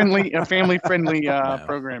 Not friendly, family-friendly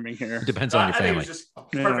programming here. It depends on your family. I think it was just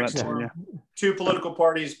perfect storm. Two political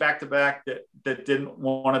parties back to back that didn't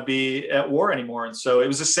want to be at war anymore. And so it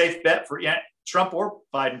was a safe bet for Trump or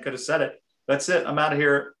Biden could have said it. That's it. I'm out of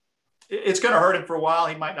here. It's going to hurt him for a while.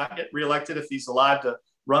 He might not get reelected if he's alive to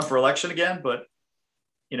run for election again. But,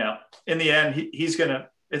 in the end,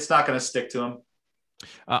 it's not going to stick to him.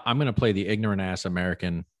 I'm going to play the ignorant ass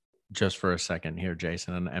American just for a second here,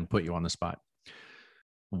 Jason, and put you on the spot.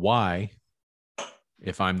 Why,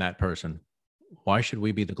 if I'm that person, why should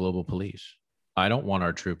we be the global police? I don't want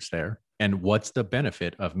our troops there. And what's the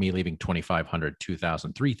benefit of me leaving 2,500,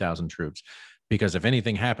 2,000, 3,000 troops? Because if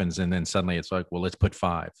anything happens and then suddenly it's like, well, let's put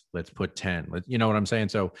 5, let's put 10, you know what I'm saying?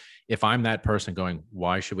 So if I'm that person going,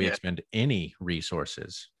 why should we expend any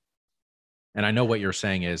resources? And I know what you're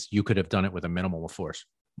saying is you could have done it with a minimal of force.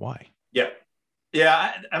 Why? Yeah.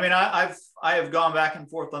 Yeah. I mean, I have gone back and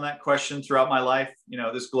forth on that question throughout my life,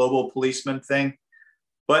 this global policeman thing.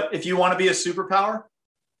 But if you want to be a superpower,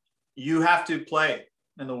 you have to play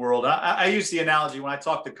in the world. I use the analogy when I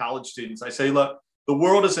talk to college students. I say, look, the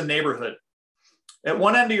world is a neighborhood. At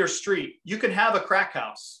one end of your street, you can have a crack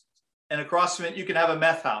house, and across from it, you can have a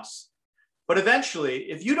meth house. But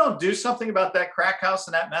eventually, if you don't do something about that crack house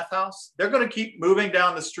and that meth house, they're going to keep moving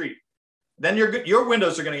down the street. Then your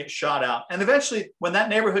windows are going to get shot out. And eventually, when that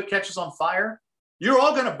neighborhood catches on fire, you're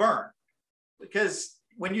all going to burn. Because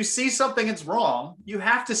when you see something that's wrong, you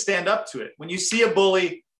have to stand up to it. When you see a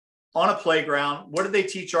bully on a playground, what did they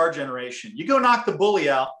teach our generation? You go knock the bully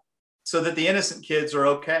out so that the innocent kids are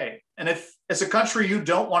okay. And if as a country, you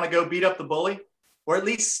don't want to go beat up the bully, or at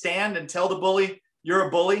least stand and tell the bully, you're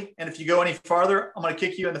a bully. And if you go any farther, I'm going to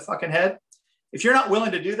kick you in the fucking head. If you're not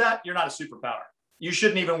willing to do that, you're not a superpower. You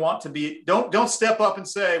shouldn't even want to be. Don't step up and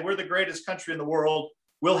say, we're the greatest country in the world.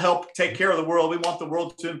 We'll help take care of the world. We want the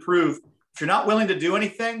world to improve. If you're not willing to do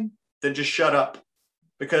anything, then just shut up,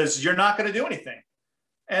 because you're not going to do anything.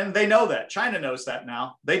 And they know that. China knows that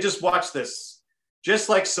now. They just watch this. Just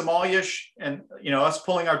like Somalia and us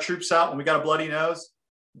pulling our troops out when we got a bloody nose,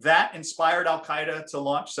 that inspired Al-Qaeda to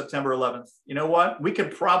launch September 11th. You know what? We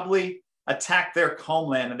could probably attack their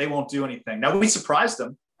homeland and they won't do anything. Now, we surprised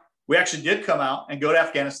them. We actually did come out and go to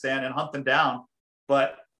Afghanistan and hunt them down.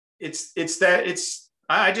 But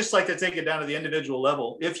I just like to take it down to the individual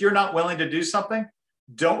level. If you're not willing to do something,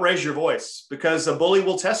 don't raise your voice, because a bully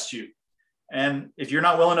will test you. And if you're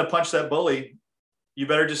not willing to punch that bully, you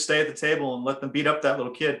better just stay at the table and let them beat up that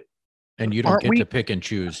little kid. And you don't get to pick and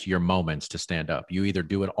choose your moments to stand up. You either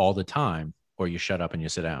do it all the time or you shut up and you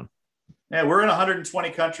sit down. Yeah, we're in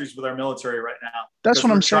 120 countries with our military right now. That's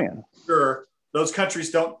what I'm saying. Sure, those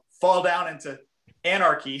countries don't fall down into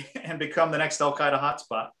anarchy and become the next Al-Qaeda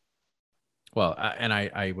hotspot. Well,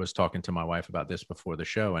 I was talking to my wife about this before the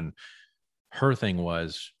show, and her thing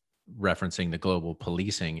was referencing the global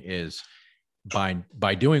policing is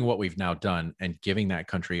by doing what we've now done and giving that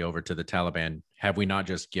country over to the Taliban, have we not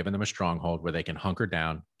just given them a stronghold where they can hunker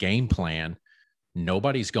down, game plan?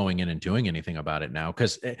 Nobody's going in and doing anything about it now.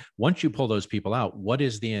 Because once you pull those people out,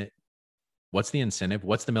 what's the incentive?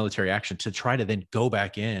 What's the military action to try to then go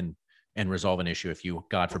back in and resolve an issue if you,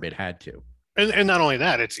 God forbid, had to? And not only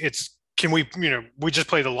that, it's can we, we just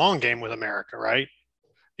play the long game with America, right?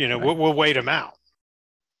 Right. We'll wait them out.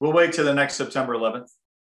 We'll wait till the next September 11th.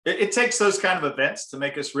 It takes those kind of events to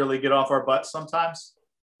make us really get off our butts sometimes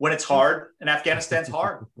when it's hard, and Afghanistan's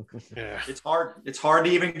hard. Yeah. It's hard. It's hard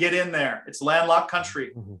to even get in there. It's a landlocked country.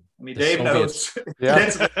 I mean, Dave knows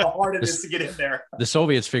how hard it is to get in there. The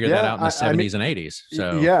Soviets figured that out in the 70s and 80s.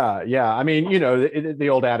 So yeah. I mean, the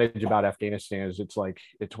old adage about Afghanistan is it's where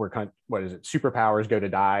superpowers go to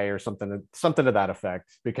die, or something to that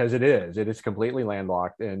effect, because it is completely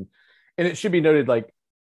landlocked. And it should be noted, like,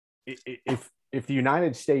 if the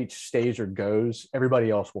United States stays or goes, everybody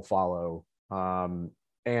else will follow.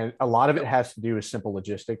 And a lot of it has to do with simple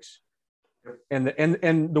logistics and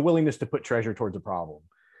the willingness to put treasure towards a problem.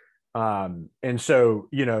 And so,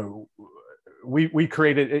 we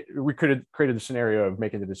created the scenario of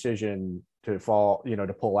making the decision to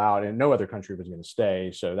pull out, and no other country was going to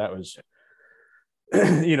stay. So that was,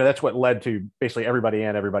 that's what led to basically everybody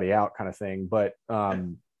in, everybody out kind of thing. But, I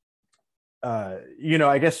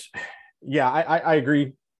guess, I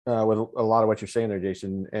agree with a lot of what you're saying there,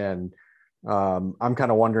 Jason. And I'm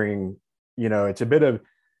kind of wondering, it's a bit of,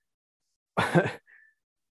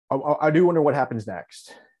 I do wonder what happens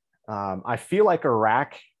next. I feel like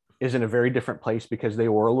Iraq is in a very different place because they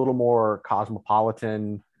were a little more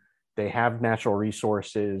cosmopolitan. They have natural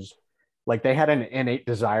resources. Like they had an innate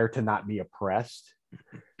desire to not be oppressed.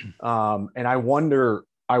 And I wonder,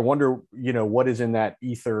 what is in that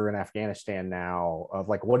ether in Afghanistan now of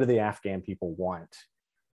like, what do the Afghan people want?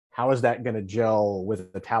 How is that going to gel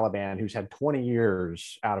with the Taliban, who's had 20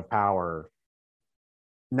 years out of power,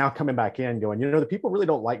 now coming back in going, the people really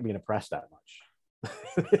don't like being oppressed that much.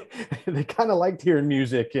 They kind of liked hearing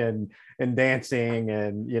music and dancing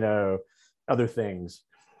and, other things.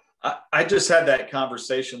 I just had that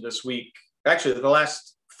conversation this week. Actually, the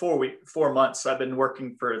last 4 months, I've been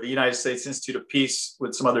working for the United States Institute of Peace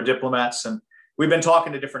with some other diplomats, and we've been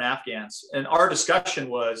talking to different Afghans. And our discussion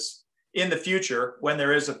was, in the future, when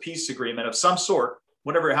there is a peace agreement of some sort,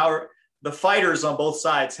 however, the fighters on both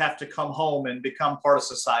sides have to come home and become part of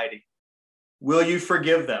society. Will you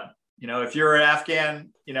forgive them? If you're an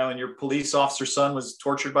Afghan, and your police officer son was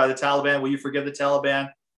tortured by the Taliban, will you forgive the Taliban?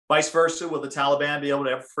 Vice versa, will the Taliban be able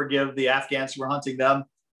to ever forgive the Afghans who were hunting them?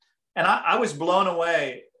 And I was blown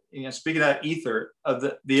away, speaking of that ether, of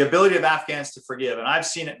the ability of Afghans to forgive. And I've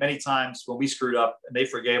seen it many times when we screwed up and they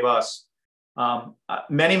forgave us.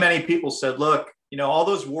 Many people said, look, all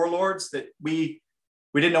those warlords that we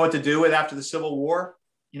didn't know what to do with after the Civil War,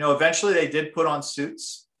 eventually they did put on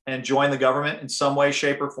suits and join the government in some way,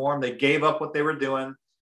 shape, or form. They gave up what they were doing,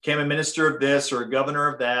 became a minister of this or a governor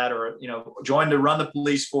of that, or, joined to run the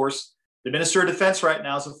police force. The Minister of Defense right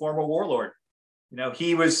now is a former warlord.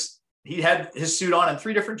 He had his suit on in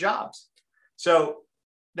 3 different jobs. So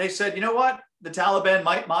they said, you know what? The Taliban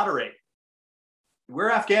might moderate.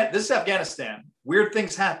 This is Afghanistan. Weird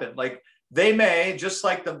things happen. Like they may, just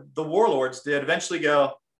like the warlords did, eventually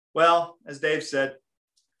go, well, as Dave said,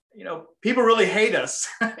 people really hate us.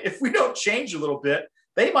 If we don't change a little bit,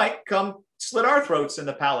 they might come slit our throats in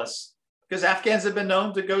the palace, because Afghans have been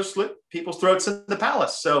known to go slit people's throats in the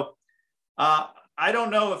palace. So I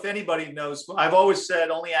don't know if anybody knows. I've always said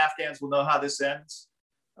only Afghans will know how this ends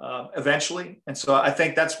eventually. And so I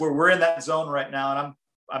think that's where we're in that zone right now.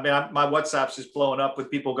 And my WhatsApp's just blowing up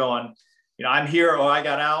with people going, I'm here, or I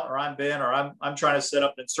got out, or I'm been, or I'm trying to set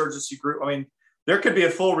up an insurgency group. I mean, there could be a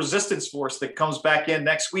full resistance force that comes back in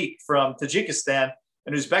next week from Tajikistan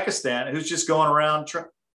and Uzbekistan, who's just going around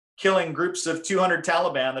killing groups of 200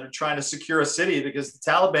 Taliban that are trying to secure a city, because the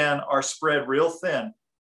Taliban are spread real thin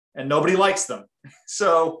and nobody likes them.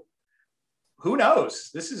 So who knows?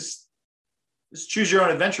 This is choose your own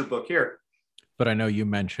adventure book here. But I know you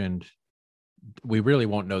mentioned we really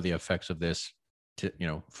won't know the effects of this to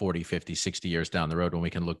 40, 50, 60 years down the road, when we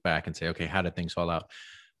can look back and say, okay, how did things fall out?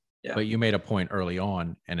 Yeah. But you made a point early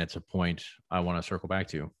on, and it's a point I want to circle back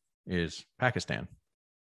to, is Pakistan.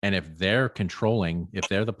 And if they're controlling, if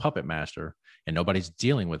they're the puppet master and nobody's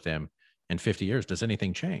dealing with them in 50 years, does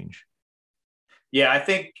anything change? Yeah, I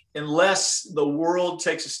think unless the world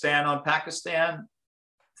takes a stand on Pakistan,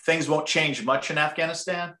 things won't change much in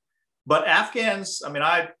Afghanistan. But Afghans,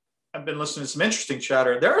 I've been listening to some interesting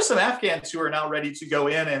chatter. There are some Afghans who are now ready to go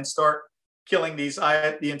in and start killing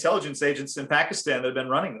the intelligence agents in Pakistan that have been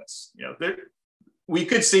running this. We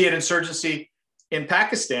could see an insurgency in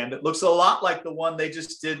Pakistan that looks a lot like the one they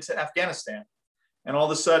just did to Afghanistan. And all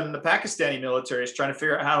of a sudden, the Pakistani military is trying to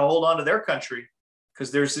figure out how to hold on to their country,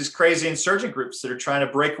 because there's these crazy insurgent groups that are trying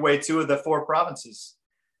to break away 2 of the 4 provinces.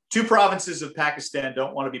 2 provinces of Pakistan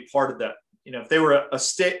don't want to be part of that. If they were a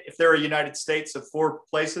state, if they're a United States of 4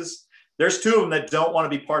 places, there's 2 of them that don't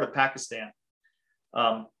want to be part of Pakistan.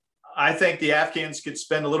 I think the Afghans could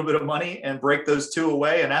spend a little bit of money and break those 2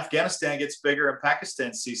 away, and Afghanistan gets bigger and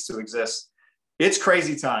Pakistan ceases to exist. It's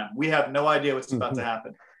crazy time. We have no idea what's about to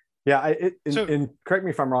happen. Yeah. And correct me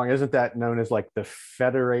if I'm wrong, isn't that known as like the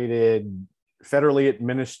federally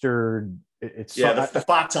administered? It's the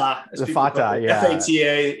Fatah. The Fatah, yeah.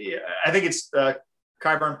 FATA. I think it's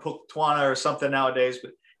Khyber Pakhtunkhwa or something nowadays,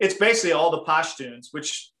 but it's basically all the Pashtuns,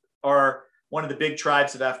 which are one of the big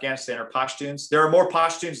tribes of Afghanistan, are Pashtuns. There are more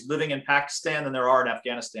Pashtuns living in Pakistan than there are in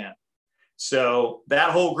Afghanistan. So that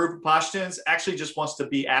whole group of Pashtuns actually just wants to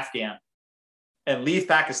be Afghan and leave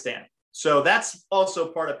Pakistan. So that's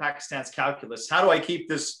also part of Pakistan's calculus. How do I keep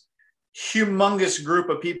this humongous group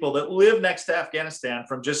of people that live next to Afghanistan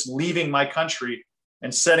from just leaving my country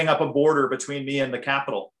and setting up a border between me and the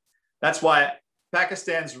capital? That's why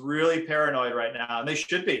Pakistan's really paranoid right now, and they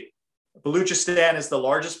should be. Baluchistan is the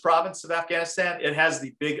largest province of Afghanistan. It has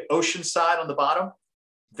the big ocean side on the bottom.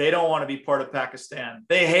 They don't want to be part of Pakistan.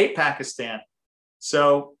 They hate Pakistan.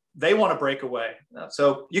 So they want to break away.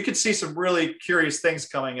 So you could see some really curious things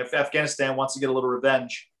coming if Afghanistan wants to get a little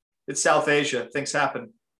revenge. It's South Asia. Things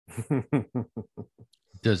happen.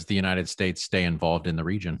 Does the United States stay involved in the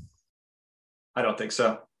region? I don't think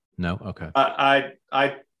so. No. Okay.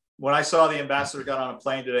 When I saw the ambassador got on a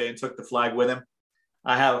plane today and took the flag with him,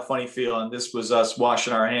 I have a funny feeling this was us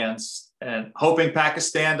washing our hands and hoping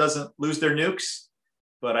Pakistan doesn't lose their nukes.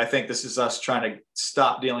 But I think this is us trying to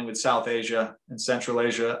stop dealing with South Asia and Central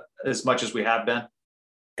Asia as much as we have been.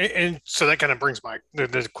 And so that kind of brings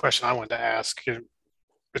the question I wanted to ask.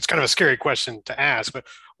 It's kind of a scary question to ask, but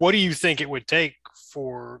what do you think it would take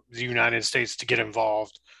for the United States to get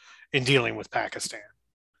involved in dealing with Pakistan?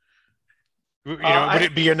 Would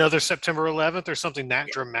it be another September 11th or something that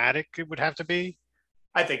dramatic? It would have to be.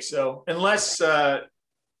 I think so, unless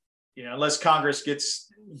Congress gets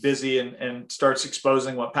busy and starts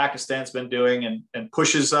exposing what Pakistan's been doing and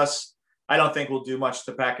pushes us. I don't think we'll do much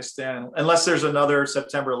to Pakistan unless there's another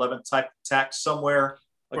September 11th type attack somewhere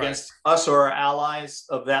against us or our allies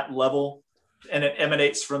of that level, and it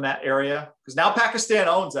emanates from that area. Because now Pakistan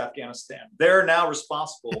owns Afghanistan. They're now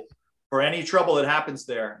responsible for any trouble that happens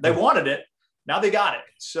there. They wanted it. Now they got it.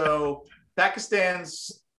 So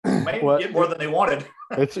Pakistan's may get more than they wanted.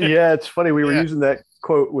 It's funny. We were using that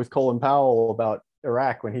quote with Colin Powell about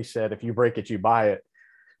Iraq when he said, if you break it, you buy it.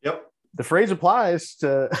 Yep. The phrase applies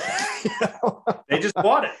to they just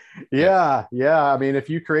bought it. Yeah. I mean, if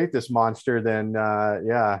you create this monster, then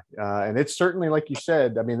and it's certainly, like you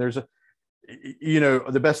said, I mean, there's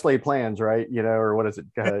the best laid plans, right? Or what is it?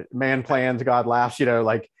 Man plans, God laughs,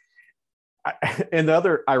 and the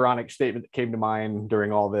other ironic statement that came to mind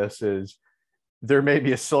during all this is there may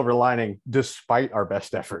be a silver lining despite our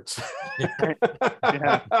best efforts. Right.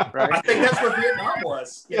 I think that's what Vietnam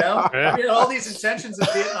was, I mean, all these intentions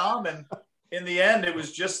of Vietnam, and in the end, it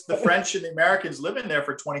was just the French and the Americans living there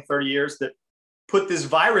for 20, 30 years that put this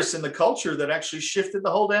virus in the culture that actually shifted the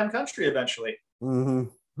whole damn country eventually. Mm-hmm.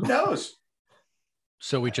 Who knows?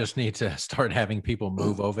 So we just need to start having people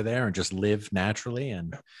move over there and just live naturally.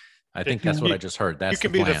 And I think that's what I just heard. That's you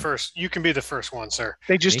can be the first. You can be the first one, sir.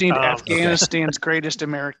 They just need Afghanistan's Greatest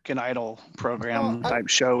American Idol program type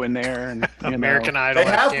show in there, and American Idol. They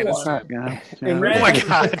have Afghanistan. one. Oh my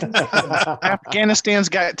God! Afghanistan's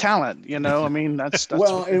got talent. I mean, that's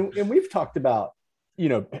well, and we've talked about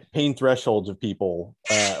pain thresholds of people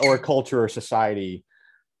or culture or society.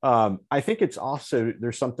 I think it's also,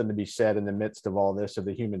 there's something to be said in the midst of all this of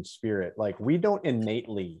the human spirit. Like, we don't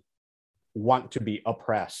innately want to be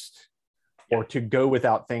oppressed or to go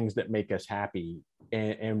without things that make us happy,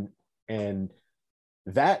 and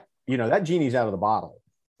that that genie's out of the bottle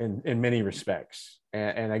in many respects,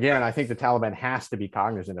 and again, I think the Taliban has to be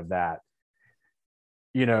cognizant of that.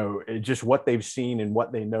 Just what they've seen and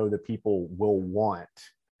what they know the people will want.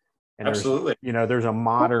 And absolutely, there's a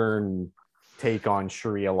modern take on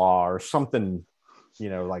Sharia law or something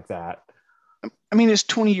like that. I mean, it's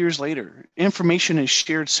 20 years later. Information is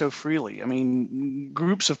shared so freely. I mean,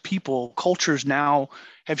 groups of people, cultures now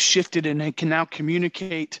have shifted and can now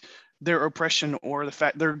communicate their oppression or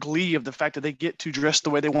their glee of the fact that they get to dress the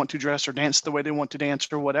way they want to dress or dance the way they want to dance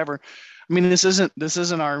or whatever. I mean, this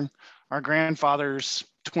isn't our grandfathers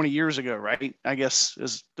 20 years ago, right? I guess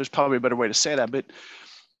there's probably a better way to say that, but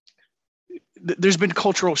there's been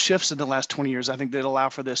cultural shifts in the last 20 years, I think, that allow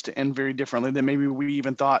for this to end very differently than maybe we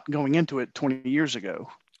even thought going into it 20 years ago.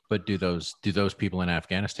 But do those people in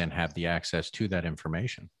Afghanistan have the access to that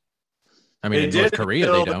information? I mean, in North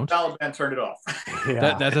Korea, they don't. The Taliban turned it off.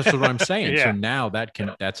 That's what I'm saying. Yeah. So now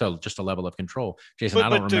that's just a level of control. Jason, I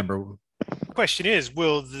don't remember. The question is,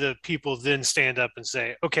 will the people then stand up and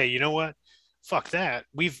say, okay, you know what? Fuck that.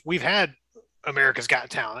 We've had America's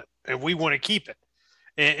Got Talent and we want to keep it.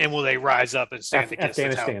 And will they rise up and stand against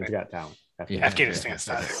Afghanistan's got talent. Afghanistan's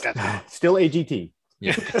got talent. Still AGT.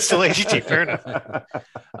 Yeah, still AGT. Fair enough.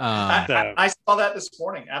 I saw that this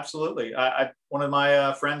morning. Absolutely. One of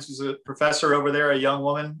my friends who's a professor over there, a young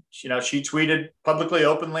woman, she tweeted publicly,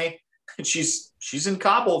 openly, and she's in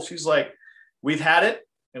Kabul. She's like, we've had it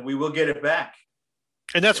and we will get it back.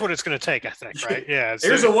 And that's what it's going to take, I think, right? Yeah.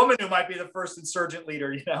 There's a woman who might be the first insurgent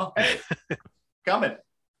leader, coming.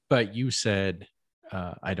 But you said,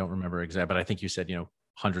 I don't remember exactly, but I think you said,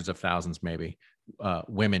 hundreds of thousands, maybe,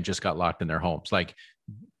 women just got locked in their homes. Like,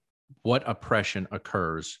 what oppression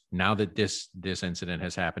occurs now that this incident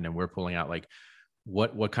has happened and we're pulling out? Like,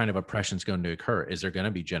 what kind of oppression is going to occur? Is there going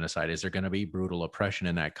to be genocide? Is there going to be brutal oppression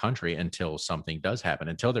in that country until something does happen,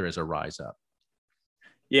 until there is a rise up?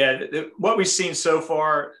 Yeah, what we've seen so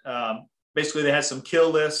far, basically they had some kill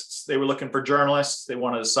lists. They were looking for journalists. They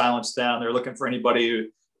wanted to silence them. They're looking for anybody who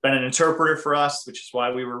been an interpreter for us, which is why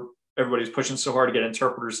everybody was pushing so hard to get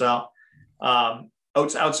interpreters out.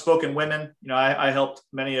 Outspoken women, I helped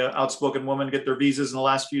many outspoken women get their visas in the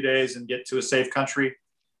last few days and get to a safe country.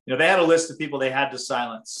 They had a list of people they had to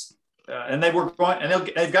silence. and they were going, and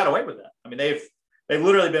they've got away with that. I mean, they've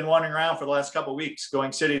literally been wandering around for the last couple of weeks,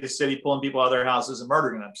 going city to city, pulling people out of their houses and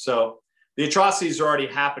murdering them. So the atrocities are already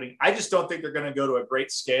happening. I just don't think they're going to go to a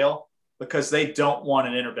great scale because they don't want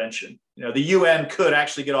an intervention. You know, the UN could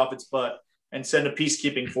actually get off its butt and send a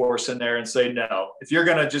peacekeeping force in there and say, no, if you're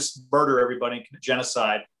going to just murder everybody and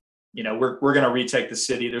genocide, you know, we're going to retake the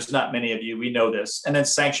city. There's not many of you. We know this. And then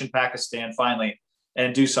sanction Pakistan finally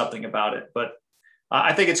and do something about it. But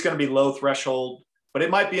I think it's going to be low threshold, but it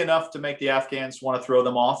might be enough to make the Afghans want to throw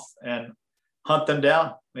them off and hunt them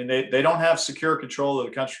down. I mean, they don't have secure control of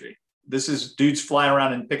the country. This is dudes flying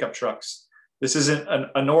around in pickup trucks. This isn't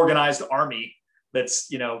an organized army that's,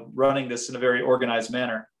 you know, running this in a very organized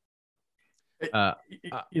manner.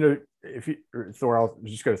 You know, if you, Thor, I'll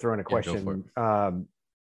just go to throw in a question.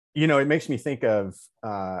 You know, it makes me think of,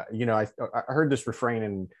 you know, I heard this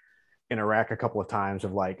refrain in Iraq a couple of times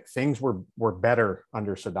of like, things were better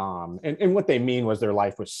under Saddam. And what they mean was their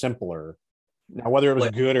life was simpler. Now, whether it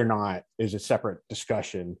was good or not is a separate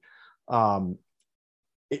discussion.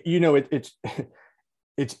 You know,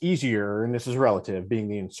 it's easier, and this is relative, being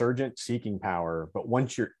the insurgent seeking power. But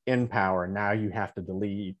once you're in power, now you have to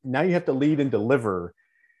lead. Now you have to lead and deliver.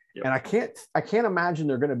 Yep. And I can't imagine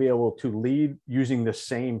they're going to be able to lead using the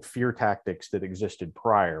same fear tactics that existed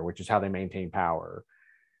prior, which is how they maintain power.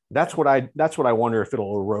 That's what I wonder if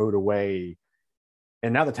it'll erode away.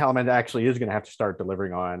 And now the Taliban actually is going to have to start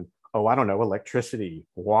delivering on, I don't know, electricity,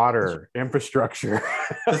 water, infrastructure.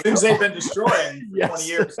 The things they've been destroying for 20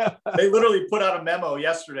 years. They literally put out a memo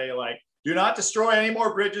yesterday, like, do not destroy any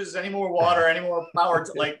more bridges, any more water, any more power.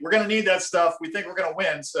 Like, we're going to need that stuff. We think we're going to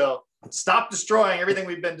win. So stop destroying everything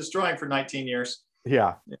we've been destroying for 19 years.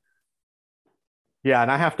 Yeah. Yeah.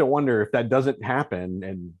 And I have to wonder if that doesn't happen.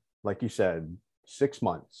 And like you said, 6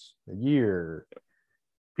 months, a year,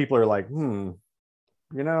 people are like, you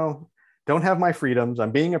know, don't have my freedoms.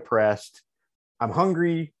 I'm being oppressed. I'm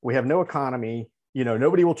hungry. We have no economy. You know,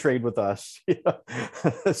 nobody will trade with us.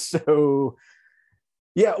 So,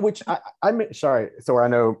 yeah, which I'm sorry, Thor, I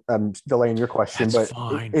know I'm delaying your question, That's but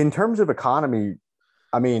fine. In terms of economy,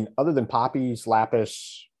 I mean, other than poppies,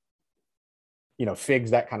 lapis, you know,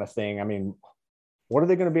 figs, that kind of thing, I mean, what are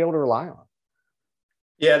they going to be able to rely on?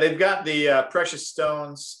 Yeah, they've got the precious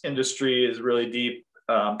stones industry is really deep.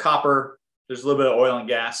 Copper, there's a little bit of oil and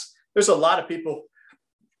gas. There's a lot of people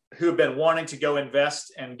who have been wanting to go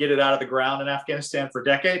invest and get it out of the ground in Afghanistan for a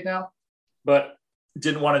decade now, but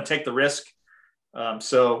didn't want to take the risk.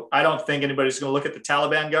 So I don't think anybody's going to look at the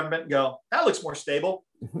Taliban government and go, that looks more stable.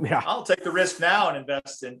 Yeah, I'll take the risk now and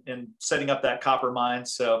invest in setting up that copper mine.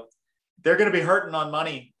 So they're going to be hurting on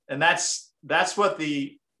money. And that's what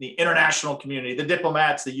the international community, the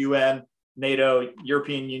diplomats, the UN, NATO,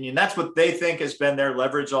 European Union, that's what they think has been their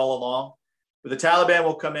leverage all along. But the Taliban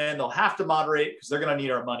will come in, they'll have to moderate because they're going to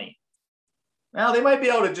need our money. Now, they might be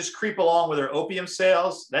able to just creep along with their opium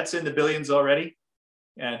sales. That's in the billions already.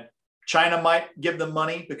 And China might give them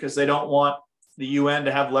money because they don't want the UN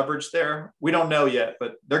to have leverage there. We don't know yet,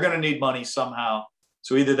 but they're going to need money somehow.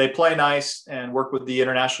 So either they play nice and work with the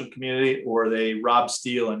international community, or they rob,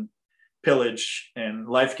 steal, and pillage, and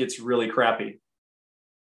life gets really crappy.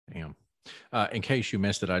 Damn. In case you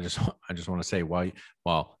missed it, I just want to say,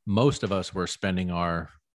 while most of us were spending our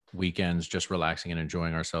weekends just relaxing and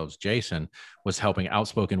enjoying ourselves, Jason was helping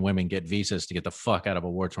outspoken women get visas to get the fuck out of a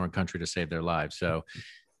war-torn country to save their lives. So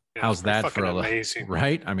Yeah, how's that for amazing,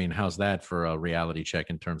 right? I mean, how's that for a reality check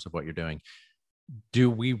in terms of what you're doing? Do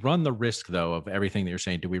we run the risk, though, of everything that you're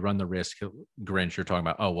saying? Do we run the risk, Grinch, you're talking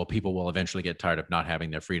about, oh, well, people will eventually get tired of not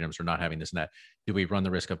having their freedoms or not having this and that. Do we run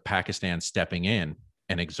the risk of Pakistan stepping in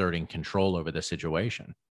and exerting control over the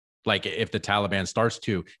situation? Like if the Taliban starts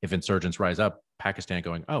to, if insurgents rise up, Pakistan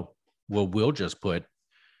going, oh, well, we'll just put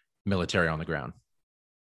military on the ground.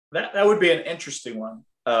 That would be an interesting one.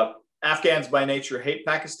 Afghans by nature hate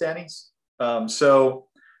Pakistanis. So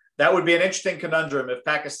that would be an interesting conundrum if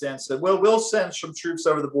Pakistan said, well, we'll send some troops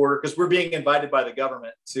over the border because we're being invited by the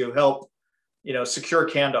government to help, you know, secure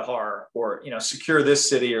Kandahar or, you know, secure this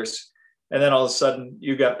city. And then all of a sudden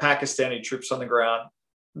you got Pakistani troops on the ground.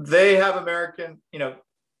 They have American, you know,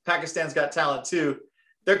 Pakistan's got talent too.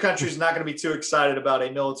 Their country's not going to be too excited about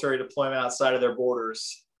a military deployment outside of their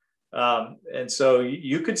borders. And so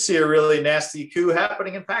you could see a really nasty coup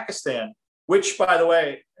happening in Pakistan, which, by the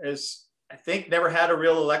way, is, I think, never had a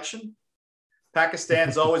real election.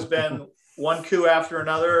 Pakistan's always been one coup after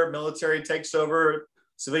another. Military takes over,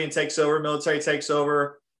 civilian takes over, military takes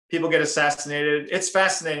over. People get assassinated. It's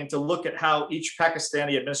fascinating to look at how each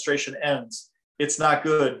Pakistani administration ends. It's not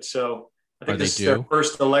good. So I think this is their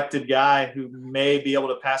first elected guy who may be able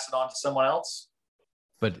to pass it on to someone else.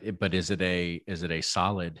 But is it a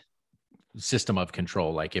solid system of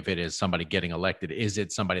control? Like if it is somebody getting elected, is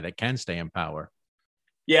it somebody that can stay in power?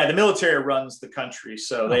 Yeah, the military runs the country,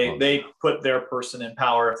 so they put their person in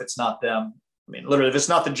power if it's not them. I mean, literally, if it's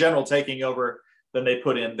not the general taking over, then they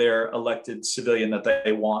put in their elected civilian that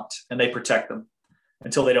they want, and they protect them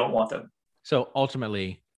until they don't want them. So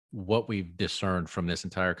ultimately, what we've discerned from this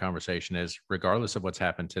entire conversation is, regardless of what's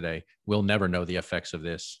happened today, we'll never know the effects of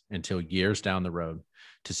this until years down the road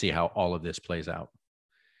to see how all of this plays out.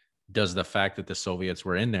 Does the fact that the Soviets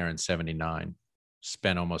were in there in 79,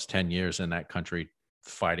 spent almost 10 years in that country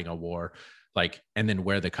fighting a war, and then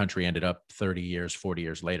where the country ended up 30 years, 40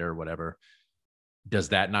 years later, or whatever, does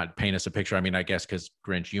that not paint us a picture? I mean, I guess because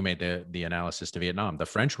Grinch, you made the analysis to Vietnam. The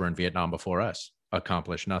French were in Vietnam before us,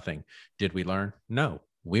 accomplished nothing. Did we learn? No.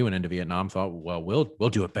 We went into Vietnam, thought, well, we'll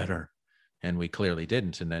do it better. And we clearly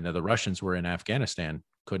didn't. And then the Russians were in Afghanistan,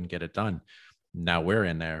 couldn't get it done. Now we're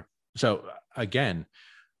in there. So again,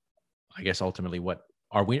 I guess ultimately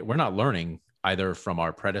we're not learning either from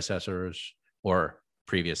our predecessors or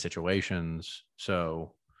previous situations.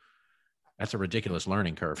 So that's a ridiculous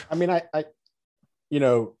learning curve. I mean, I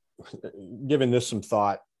given this some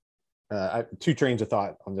thought, two trains of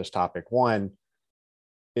thought on this topic. One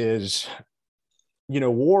is,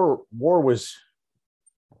 war was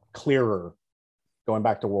clearer going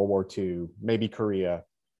back to World War II, maybe Korea,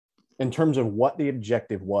 in terms of what the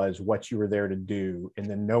objective was, what you were there to do, and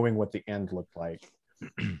then knowing what the end looked like.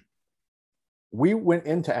 We went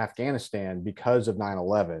into Afghanistan because of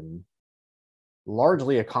 9/11,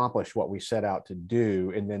 largely accomplished what we set out to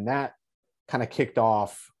do. And then that kind of kicked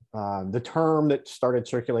off the term that started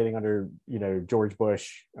circulating under, George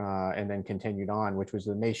Bush and then continued on, which was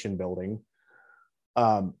the nation building.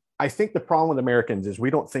 I think the problem with Americans is we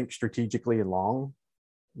don't think strategically and long.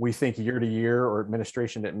 We think year to year or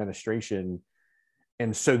administration to administration.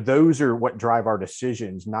 And so those are what drive our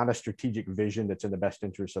decisions, not a strategic vision that's in the best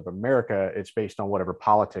interest of America. It's based on whatever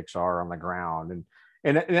politics are on the ground.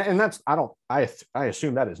 And that's, I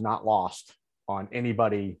assume that is not lost on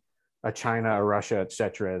anybody, a China, a Russia, et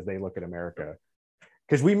cetera, as they look at America.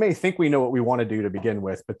 Because we may think we know what we want to do to begin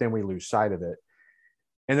with, but then we lose sight of it.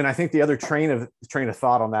 And then I think the other train of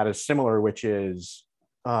thought on that is similar, which is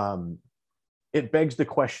it begs the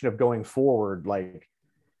question of going forward. Like,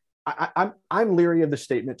 I'm leery of the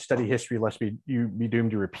statement, study history lest you be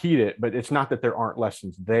doomed to repeat it, but it's not that there aren't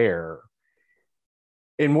lessons there.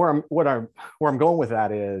 And where I'm going with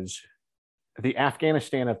that is the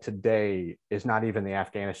Afghanistan of today is not even the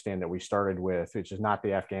Afghanistan that we started with, which is not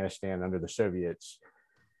the Afghanistan under the Soviets.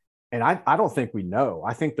 And I don't think we know.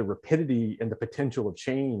 I think the rapidity and the potential of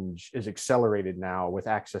change is accelerated now with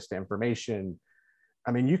access to information.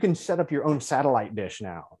 I mean, you can set up your own satellite dish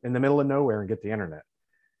now in the middle of nowhere and get the internet.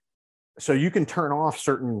 So you can turn off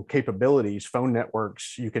certain capabilities, phone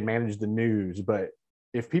networks, you can manage the news, but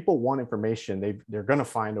if people want information, they're going to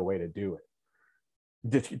find a way to do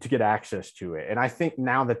it, to get access to it. And I think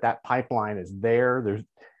now that pipeline is there,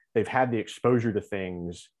 they've had the exposure to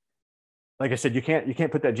things. Like I said, you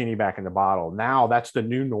can't put that genie back in the bottle. Now that's the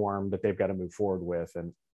new norm that they've got to move forward with.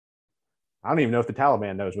 And I don't even know if the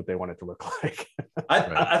Taliban knows what they want it to look like.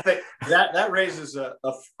 I think that raises a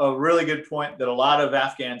really good point that a lot of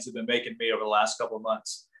Afghans have been making me over the last couple of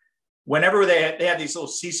months. Whenever they have these little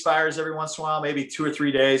ceasefires every once in a while, maybe 2 or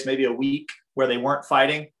 3 days, maybe a week, where they weren't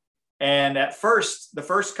fighting. And at first, the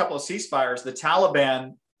first couple of ceasefires, the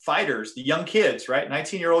Taliban fighters, the young kids, right,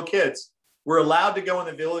 19-year-old kids, were allowed to go in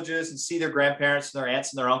the villages and see their grandparents and their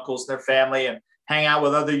aunts and their uncles, their family, and hang out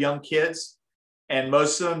with other young kids. And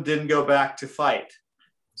most of them didn't go back to fight.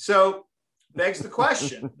 So begs the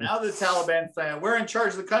question, now the Taliban saying, we're in charge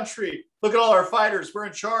of the country. Look at all our fighters. We're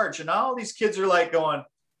in charge. And all these kids are like going,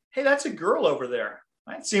 hey, that's a girl over there.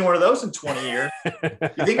 I ain't seen one of those in 20 years.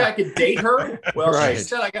 You think I could date her? Well, right. She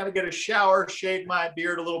said I got to get a shower, shave my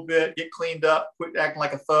beard a little bit, get cleaned up, quit acting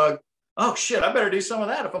like a thug. Oh, shit, I better do some of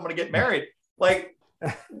that if I'm going to get married. Like,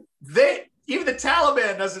 even the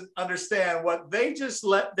Taliban doesn't understand what they just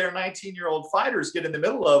let their 19-year-old fighters get in the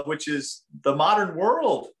middle of, which is the modern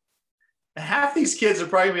world. And half these kids are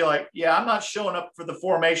probably be like, yeah, I'm not showing up for the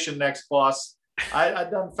formation next, boss. I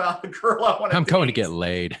done found a girl I want to I'm going to get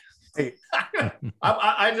laid. Hey.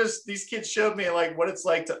 These kids showed me like what it's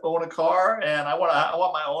like to own a car, and I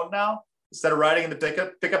want my own now instead of riding in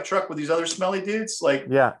the pickup truck with these other smelly dudes. Like,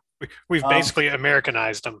 yeah, we've basically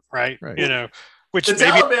Americanized them, right? Which the may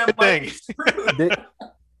Taliban be a thing.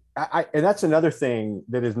 And that's another thing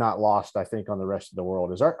that is not lost, I think, on the rest of the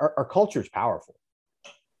world is our culture is powerful.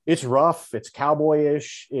 It's rough, it's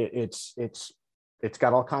cowboyish, it's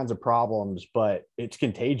got all kinds of problems, but it's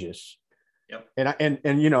contagious. Yep.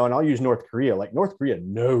 And I'll use North Korea. Like North Korea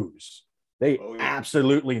knows. They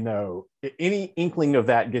absolutely know. Any inkling of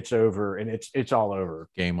that gets over, and it's all over.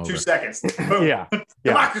 Game over. 2 seconds. Yeah.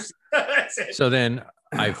 Democracy. So then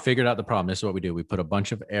I figured out the problem. This is what we do. We put a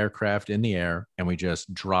bunch of aircraft in the air and we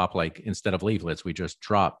just drop, like, instead of leaflets, we just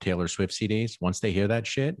drop Taylor Swift CDs. Once they hear that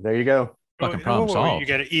shit, there you go. Fucking problem solved. You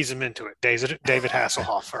got to ease them into it. David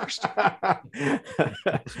Hasselhoff first.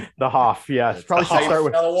 The Hoff, yeah. Probably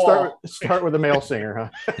start with the male singer,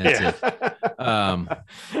 huh? That's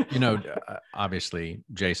it. Obviously,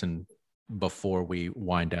 Jason, before we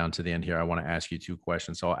wind down to the end here, I want to ask you 2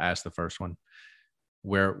 questions. So I'll ask the first one.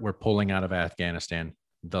 We're pulling out of Afghanistan.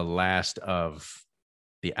 The last of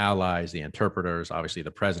the allies, the interpreters, obviously the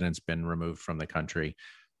president's been removed from the country.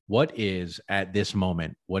 What is, at this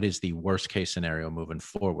moment, what is the worst case scenario moving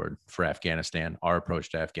forward for Afghanistan, our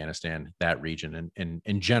approach to Afghanistan, that region, and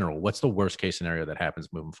in general? What's the worst case scenario that happens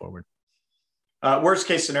moving forward? Worst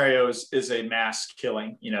case scenario is a mass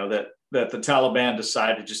killing, that the Taliban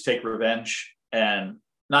decide to just take revenge and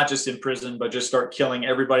not just in prison, but just start killing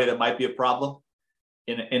everybody that might be a problem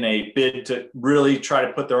in a bid to really try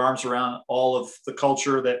to put their arms around all of the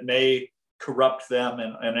culture that may corrupt them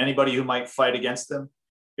and anybody who might fight against them.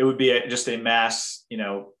 It would be just a mass,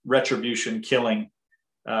 retribution killing.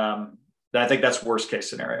 I think that's worst case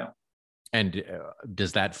scenario. And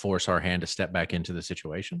does that force our hand to step back into the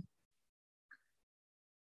situation?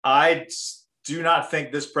 I do not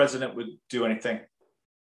think this president would do anything.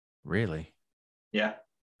 Really? Yeah.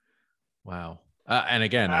 Wow. And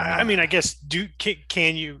again, I guess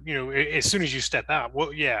can you, as soon as you step out,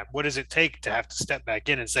 what does it take to have to step back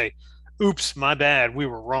in and say, oops, my bad, we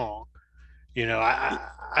were wrong?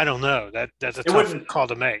 I don't know. That's a tough call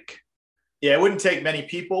to make. Yeah, it wouldn't take many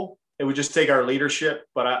people. It would just take our leadership.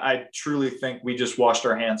 But I truly think we just washed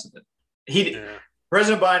our hands of it.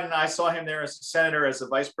 President Biden, I saw him there as a senator, as a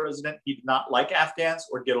vice president. He did not like Afghans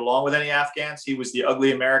or get along with any Afghans. He was the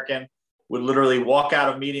ugly American, would literally walk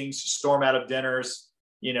out of meetings, storm out of dinners,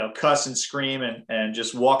 cuss and scream and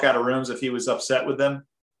just walk out of rooms if he was upset with them.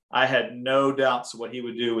 I had no doubts what he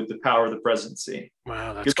would do with the power of the presidency.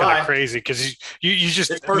 Wow, that's kind of crazy because you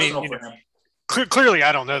just, it's personal for him. Clearly,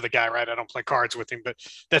 I don't know the guy, right? I don't play cards with him, but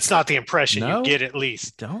that's not the impression you get, at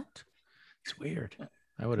least. Don't? It's weird.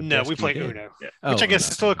 I would have. No, we play Uno, which I guess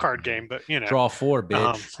is still a card game, but draw 4,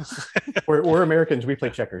 bitch. We're Americans. We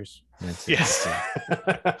play checkers. Yes.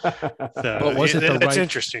 But was it that's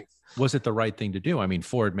interesting? Was it the right thing to do? I mean,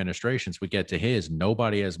 4 administrations, we get to his,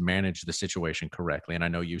 nobody has managed the situation correctly. And I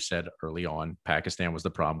know you said early on, Pakistan was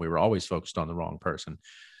the problem. We were always focused on the wrong person.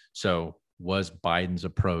 So was Biden's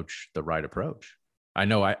approach the right approach? I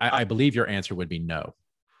know, I believe your answer would be no.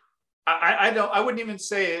 I wouldn't even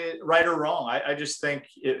say right or wrong. I just think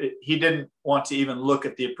he didn't want to even look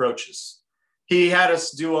at the approaches. He had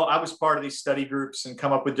us I was part of these study groups and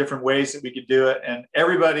come up with different ways that we could do it. And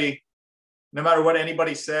everybody, no matter what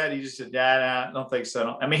anybody said, he just said, nah, I don't think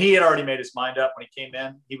so. I mean, he had already made his mind up when he came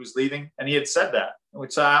in. He was leaving, and he had said that,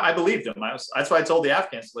 which I believed him. That's why I told the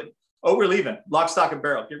Afghans, oh, we're leaving. Lock, stock, and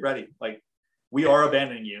barrel. Get ready. We are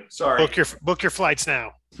abandoning you. Sorry. Book your flights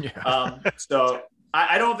now. Yeah. So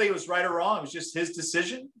I don't think it was right or wrong. It was just his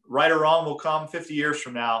decision. Right or wrong will come 50 years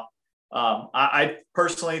from now. I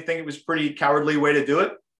personally think it was a pretty cowardly way to do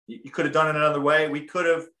it. You could have done it another way. We could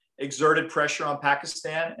have exerted pressure on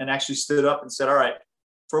Pakistan and actually stood up and said, all right,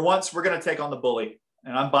 for once, we're going to take on the bully.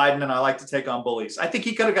 And I'm Biden, and I like to take on bullies. I think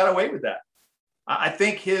he could have got away with that. I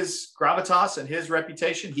think his gravitas and his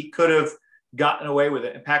reputation, he could have gotten away with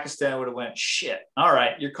it. And Pakistan would have went, shit, all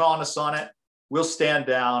right, you're calling us on it. We'll stand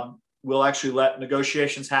down. We'll actually let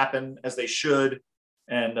negotiations happen as they should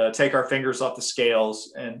and take our fingers off the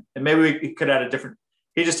scales. And maybe we could have had a different,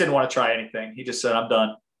 he just didn't want to try anything. He just said, I'm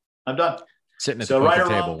done. Sitting at so the right or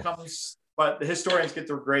table. wrong comes, but the historians get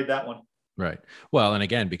to grade that one. Right. Well, and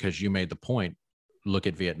again, because you made the point, look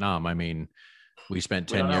at Vietnam. I mean, we spent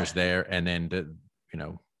 10 years there, and then,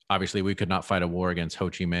 obviously we could not fight a war against Ho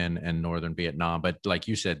Chi Minh and Northern Vietnam. But like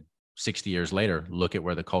you said, 60 years later, look at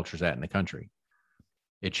where the culture's at in the country.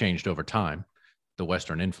 It changed over time, the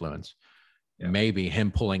Western influence. Yeah. Maybe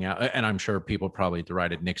him pulling out, and I'm sure people probably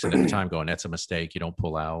derided Nixon at the time going, that's a mistake. You don't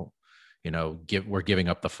pull out, we're giving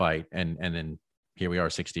up the fight. And then here we are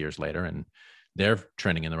 60 years later, and they're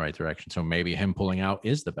trending in the right direction. So maybe him pulling out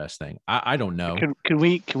is the best thing. I don't know. Can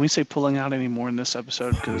we say pulling out anymore in this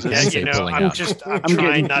episode? Because I'm trying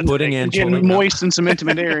not to getting moist in some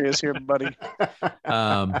intimate areas here, buddy.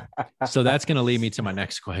 So that's going to lead me to my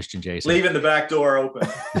next question, Jason. Leaving the back door open.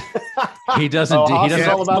 He doesn't. He doesn't.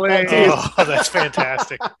 All about that too. Oh, that's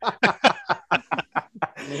fantastic.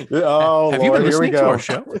 Oh, have you been listening to our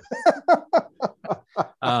show?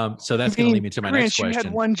 So that's going to lead me to my next You question.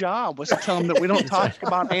 had one job, was to tell them that we don't talk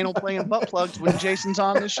about anal play and butt plugs when Jason's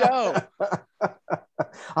on the show.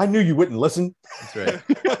 I knew you wouldn't listen. That's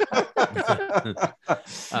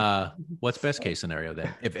right. What's best case scenario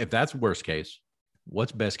then? If that's worst case,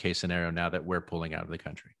 what's best case scenario now that we're pulling out of the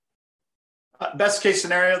country? Best case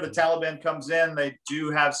scenario, the Taliban comes in. They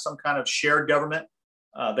do have some kind of shared government.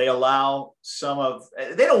 They allow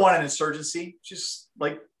they don't want an insurgency, just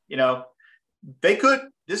like, they could.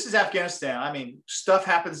 This is Afghanistan. I mean, stuff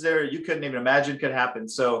happens there you couldn't even imagine could happen.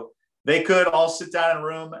 So they could all sit down in a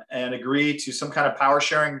room and agree to some kind of power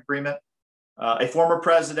sharing agreement. A former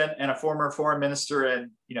president and a former foreign minister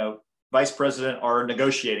and, vice president are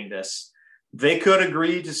negotiating this. They could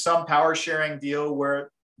agree to some power sharing deal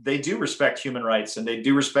where they do respect human rights and they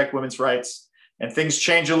do respect women's rights, and things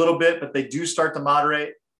change a little bit, but they do start to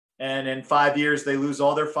moderate. And in 5 years, they lose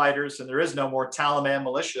all their fighters and there is no more Taliban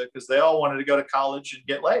militia because they all wanted to go to college and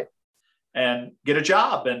get laid and get a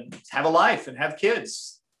job and have a life and have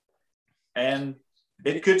kids. And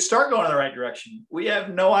it could start going in the right direction. We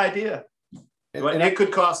have no idea. And it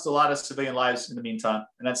could cost a lot of civilian lives in the meantime.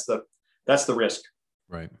 And that's the risk.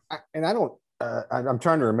 Right. I'm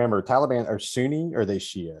trying to remember, Taliban are Sunni or are they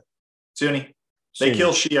Shia? Sunni. They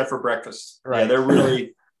kill Shia for breakfast. Right. Yeah, they're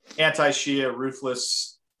really anti-Shia,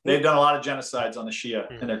 ruthless. They've done a lot of genocides on the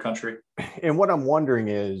Shia in their country. And what I'm wondering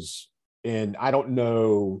is, and I don't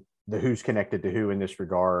know who's connected to who in this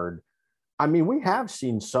regard. I mean, we have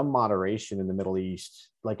seen some moderation in the Middle East,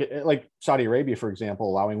 like Saudi Arabia, for example,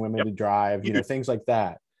 allowing women to drive, things like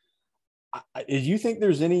that. Do you think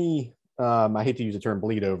there's any, I hate to use the term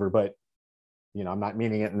bleed over, but, I'm not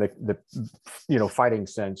meaning it in the fighting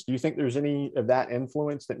sense. Do you think there's any of that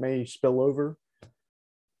influence that may spill over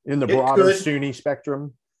in the broader Sunni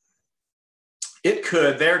spectrum? It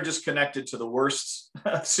could. They're just connected to the worst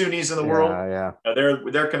Sunnis in the world. Yeah.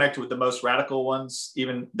 They're connected with the most radical ones.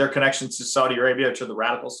 Even their connections to Saudi Arabia, to the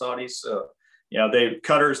radical Saudis. So,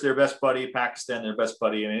 Qatar's their best buddy, Pakistan their best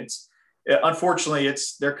buddy. I mean, unfortunately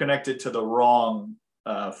they're connected to the wrong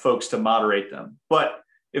folks to moderate them. But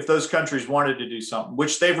if those countries wanted to do something,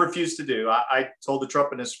 which they've refused to do, I told the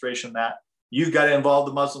Trump administration that you've got to involve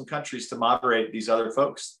the Muslim countries to moderate these other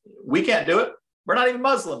folks. We can't do it. We're not even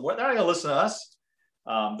Muslim. They're not going to listen to us.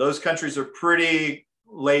 Those countries are pretty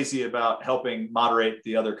lazy about helping moderate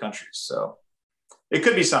the other countries. So it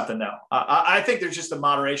could be something though. I think there's just a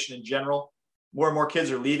moderation in general. More and more kids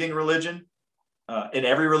are leaving religion in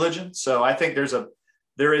every religion. So I think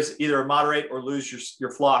there is either a moderate or lose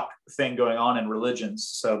your flock thing going on in religions.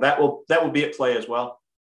 So that will be at play as well.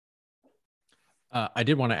 I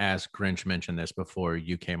did want to ask, Grinch mentioned this before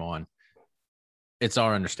you came on. It's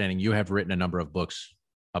our understanding you have written a number of books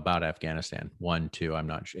about Afghanistan. 1, 2, I'm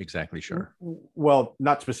not exactly sure. Well,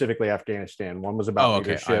 not specifically Afghanistan. One was about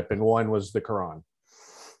leadership and one was the Quran.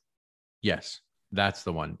 Yes, that's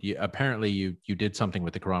the one. Apparently you did something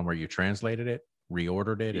with the Quran where you translated it,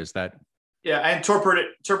 reordered it. Is that? Yeah, I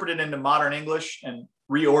interpreted into modern English and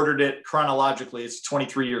reordered it chronologically. It's a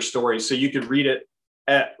 23-year story. So you could read it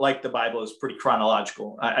like the Bible is pretty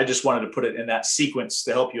chronological. I just wanted to put it in that sequence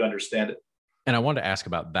to help you understand it. And I wanted to ask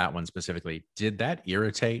about that one specifically. Did that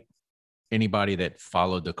irritate anybody that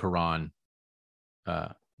followed the Quran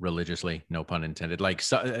religiously? No pun intended. Like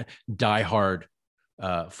diehard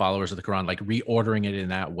followers of the Quran, like reordering it in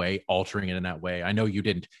that way, altering it in that way. I know you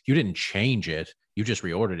didn't change it. You just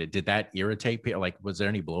reordered it. Did that irritate people? Like, was there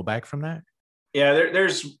any blowback from that? Yeah,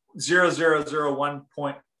 there's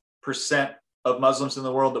 0.001% of Muslims in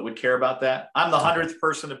the world that would care about that. I'm the 100th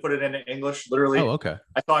person to put it into English, literally. Oh, okay.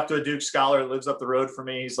 I talked to a Duke scholar that lives up the road from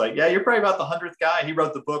me. He's like, yeah, you're probably about the 100th guy. He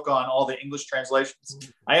wrote the book on all the English translations.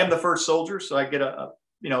 I am the first soldier, so I get a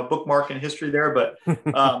bookmark in history there. But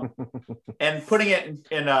and putting it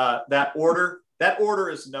in that order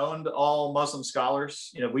is known to all Muslim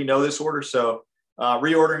scholars. We know this order, so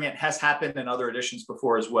reordering it has happened in other editions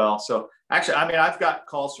before as well. So actually, I've got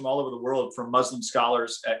calls from all over the world from Muslim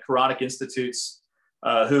scholars at Quranic institutes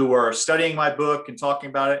who are studying my book and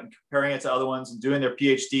talking about it and comparing it to other ones and doing their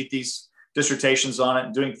PhD dissertations on it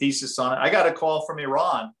and doing thesis on it. I got a call from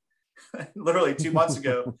Iran literally 2 months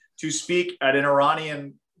ago to speak at an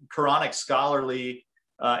Iranian Quranic scholarly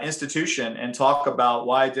institution and talk about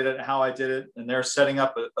why I did it, how I did it. And they're setting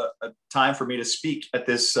up a time for me to speak at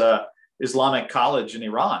this Islamic college in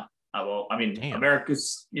Iran. Damn.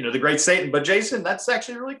 America's, the great Satan, but Jason, that's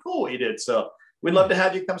actually really cool what you did. So we'd love to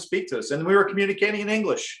have you come speak to us. And we were communicating in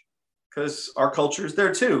English because our culture is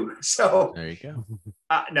there too. So there you go.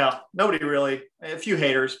 No, nobody really, a few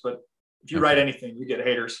haters, but if you write anything, you get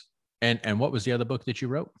haters. And what was the other book that you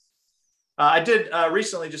wrote? I did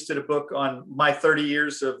recently just did a book on my 30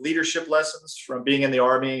 years of leadership lessons from being in the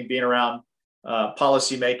Army, being around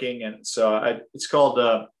policy making. And so it's called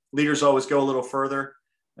Leaders Always Go a Little Further.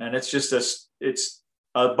 And it's just it's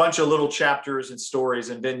a bunch of little chapters and stories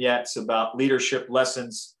and vignettes about leadership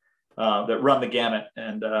lessons that run the gamut.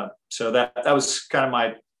 And so that was kind of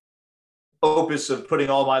my opus of putting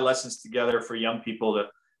all my lessons together for young people, to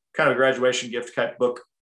kind of a graduation gift type book.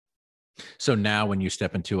 So now when you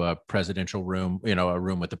step into a presidential room, a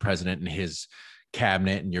room with the president and his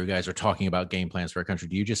cabinet, and you guys are talking about game plans for our country,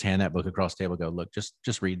 do you just hand that book across the table, go, look,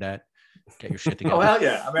 just read that, get your shit together? Oh, hell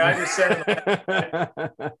yeah. I mean, I just send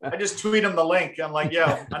them, I just tweet them the link. I'm like,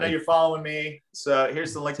 yo, I know you're following me. So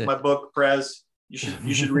here's the link to my book, Prez. You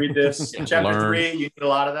should read this. Chapter 3, you need a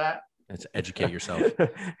lot of that. Let's educate yourself.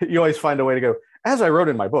 You always find a way to go, as I wrote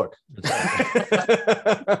in my book.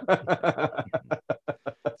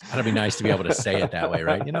 That'd be nice to be able to say it that way,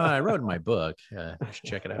 right? I wrote in my book. You should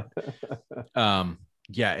check it out.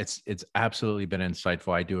 Yeah, it's absolutely been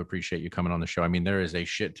insightful. I do appreciate you coming on the show. I mean, there is a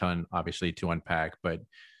shit ton, obviously, to unpack, but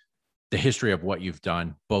the history of what you've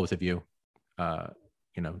done, both of you,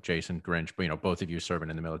 Jason, Grinch, but both of you serving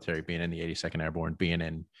in the military, being in the 82nd Airborne, being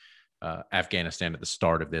in Afghanistan at the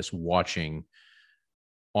start of this, watching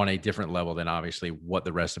on a different level than obviously what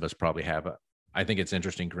the rest of us probably have. I think it's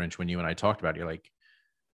interesting, Grinch, when you and I talked about it, you're like,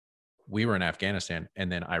 we were in Afghanistan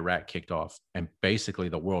and then Iraq kicked off, and basically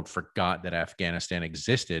the world forgot that Afghanistan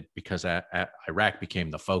existed because Iraq became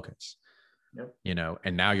the focus. Yep.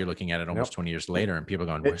 And now you're looking at it almost 20 years later and people are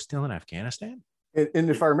going, we're still in Afghanistan? And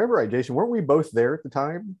if I remember right, Jason, weren't we both there at the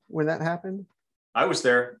time when that happened? I was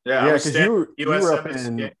there. Yeah, because you were up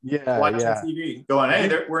in watching TV, going,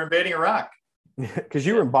 "Hey, we're invading Iraq." Because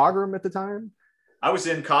you were in Bagram at the time. I was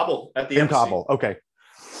in Kabul at the embassy. Kabul, okay.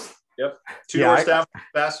 Yep, two doors down from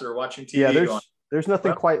the ambassador, watching TV. Yeah, there's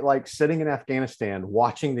nothing quite like sitting in Afghanistan,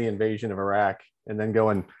 watching the invasion of Iraq, and then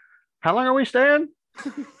going, "How long are we staying?"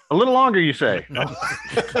 A little longer, you say.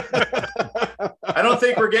 I don't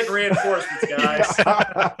think we're getting reinforcements, guys.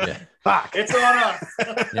 Yeah. Fuck. It's on us.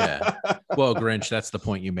 Yeah. Well, Grinch, that's the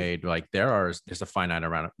point you made. Like there's a finite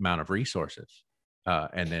amount of resources.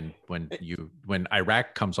 And then when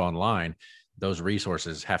Iraq comes online, those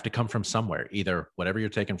resources have to come from somewhere, either whatever you're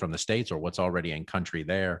taking from the States or what's already in country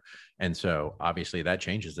there. And so obviously that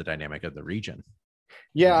changes the dynamic of the region.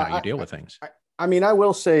 Yeah. How you deal with things. I mean, I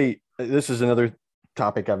will say this is another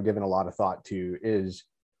topic I've given a lot of thought to, is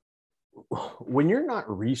when you're not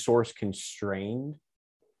resource constrained,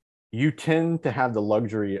 you tend to have the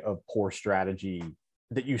luxury of poor strategy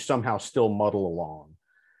that you somehow still muddle along.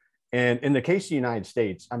 And in the case of the United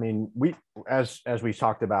States, I mean, we, as we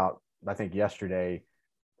talked about, I think yesterday,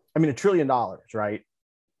 I mean, $1 trillion, right?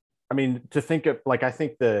 I mean, to think of, like, I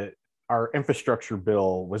think our infrastructure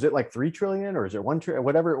bill, was it like 3 trillion or is it 1 trillion,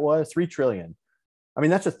 whatever it was, 3 trillion. I mean,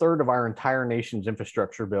 that's a third of our entire nation's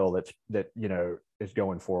infrastructure bill that is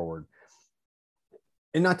going forward.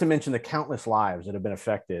 And not to mention the countless lives that have been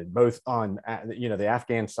affected, both on, the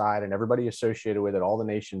Afghan side and everybody associated with it, all the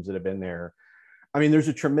nations that have been there. I mean, there's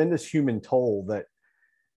a tremendous human toll that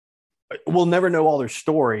we'll never know all their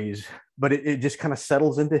stories, but it just kind of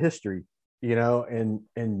settles into history, and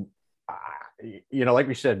like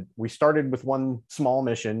we said, we started with one small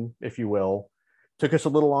mission, if you will. Took us a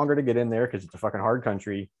little longer to get in there because it's a fucking hard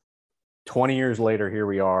country. 20 years later, here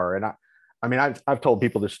we are. And I mean, I've told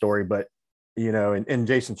people this story, but, and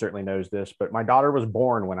Jason certainly knows this, but my daughter was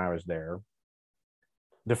born when I was there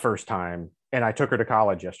the first time, and I took her to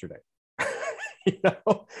college yesterday.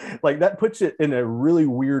 Like that puts it in a really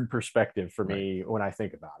weird perspective for me when I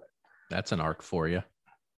think about it. That's an arc for you.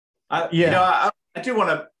 I do want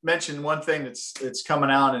to mention one thing that's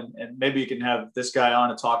coming out, and maybe you can have this guy on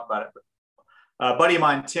to talk about it. But a buddy of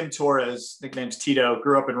mine, Tim Torres, nickname's Tito,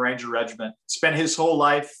 grew up in Ranger Regiment, spent his whole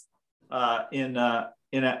life growing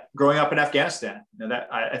up in Afghanistan.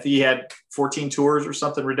 I think he had 14 tours or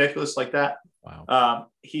something ridiculous like that. Wow.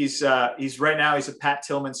 He's right now, he's a Pat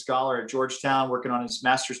Tillman scholar at Georgetown, working on his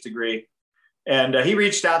master's degree. And he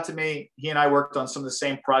reached out to me. He and I worked on some of the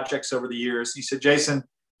same projects over the years. He said, Jason,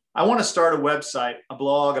 I want to start a website, a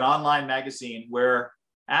blog, an online magazine where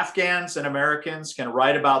Afghans and Americans can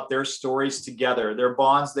write about their stories together, their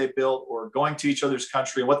bonds they built, or going to each other's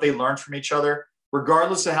country and what they learned from each other,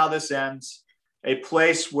 regardless of how this ends. A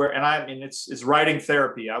place where, and I mean, it's writing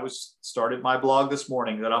therapy. I started my blog this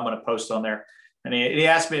morning that I'm going to post on there. And he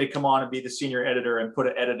asked me to come on and be the senior editor and put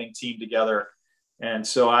an editing team together. And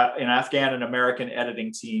so an Afghan and American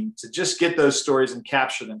editing team to just get those stories and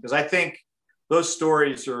capture them. Because I think those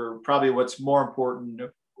stories are probably what's more important.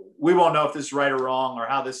 We won't know if this is right or wrong or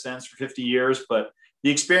how this ends for 50 years, but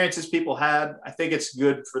the experiences people had, I think it's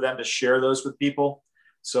good for them to share those with people.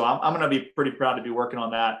 So I'm going to be pretty proud to be working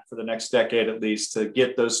on that for the next decade, at least, to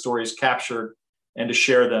get those stories captured and to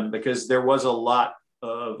share them, because there was a lot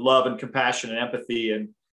of love and compassion and empathy and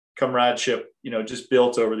comradeship, just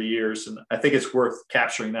built over the years. And I think it's worth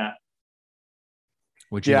capturing that.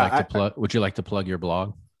 Would you like to plug your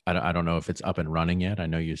blog? I don't know if it's up and running yet. I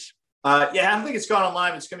know you. I don't think it's gone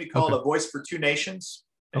online. It's going to be called A Voice for Two Nations.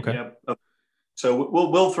 Okay. So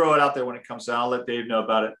we'll throw it out there when it comes out. I'll let Dave know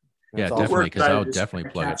about it. Yeah, definitely, because I'll definitely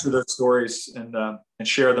plug it. Capture those stories and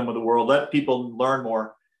share them with the world. Let people learn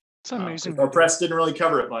more. It's amazing. Our press didn't really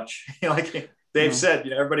cover it much. Like Dave said,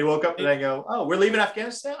 everybody woke up today and go, "Oh, we're leaving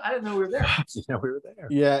Afghanistan? I didn't know we were there." Yeah, we were there.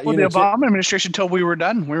 Yeah. Well, the Obama administration told we were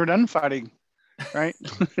done. We were done fighting, right?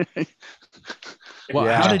 Well,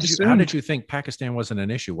 how did you think Pakistan wasn't an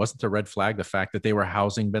issue? Wasn't the red flag the fact that they were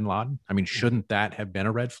housing bin Laden? I mean, shouldn't that have been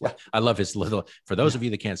a red flag? I love his little, for those of you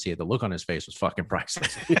that can't see it, the look on his face was fucking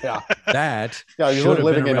priceless. Yeah. That you're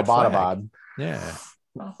living in Abbottabad. Yeah.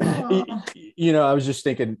 I was just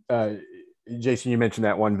thinking, Jason, you mentioned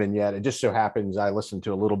that one vignette. It just so happens I listened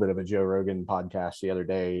to a little bit of a Joe Rogan podcast the other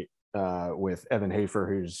day with Evan Hafer,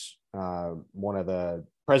 who's one of the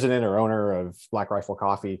president or owner of Black Rifle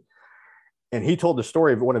Coffee. And he told the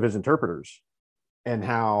story of one of his interpreters and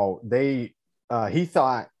how he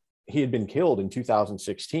thought he had been killed in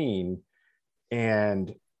 2016,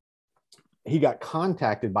 and he got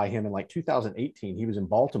contacted by him in like 2018. He was in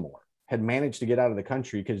Baltimore, had managed to get out of the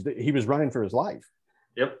country because he was running for his life.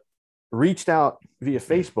 Yep. Reached out via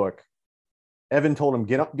Facebook. Evan told him,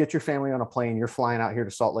 get your family on a plane. You're flying out here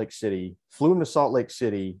to Salt Lake City. Flew him to Salt Lake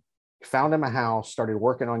City. Found him a house, started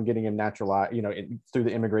working on getting him naturalized, through the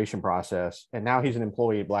immigration process. And now he's an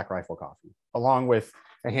employee at Black Rifle Coffee, along with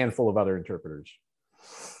a handful of other interpreters.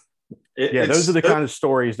 Those are the kind of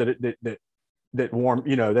stories that warm,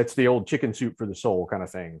 that's the old chicken soup for the soul kind of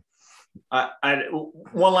thing.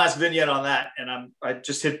 One last vignette on that. And I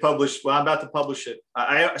just hit publish. Well, I'm about to publish it.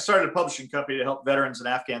 I started a publishing company to help veterans and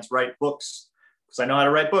Afghans write books, because I know how to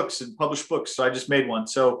write books and publish books. So I just made one.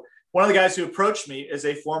 So one of the guys who approached me is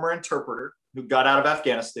a former interpreter who got out of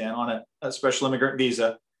Afghanistan on a special immigrant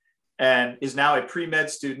visa and is now a pre-med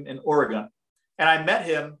student in Oregon. And I met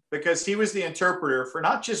him because he was the interpreter for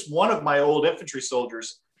not just one of my old infantry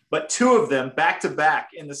soldiers, but two of them back to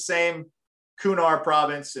back in the same Kunar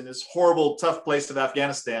province in this horrible, tough place of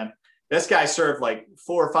Afghanistan. This guy served like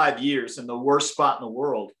 4 or 5 years in the worst spot in the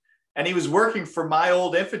world. And he was working for my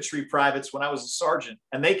old infantry privates when I was a sergeant.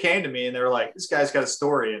 And they came to me and they were like, "This guy's got a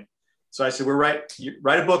story." And so I said, write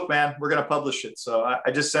a book, man. We're going to publish it. So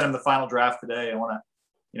I just sent him the final draft today. I want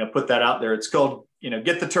to, put that out there. It's called,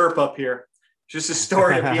 Get the Terp Up Here. Just a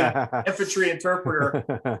story of being an infantry interpreter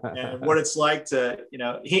and what it's like to,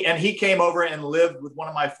 he came over and lived with one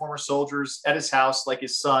of my former soldiers at his house, like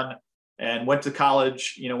his son, and went to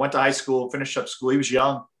college, went to high school, finished up school. He was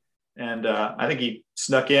young. And I think he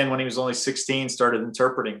snuck in when he was only 16, started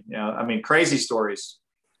interpreting, crazy stories.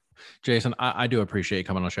 Jason, I do appreciate you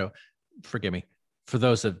coming on the show. Forgive me. For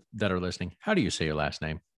those that are listening, how do you say your last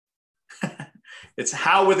name? It's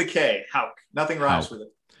How with a K. Howk. Nothing rhymes with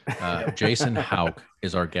it. Jason Howk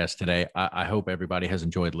is our guest today. I hope everybody has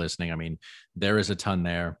enjoyed listening. I mean, there is a ton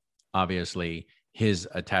there. Obviously, his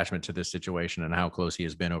attachment to this situation and how close he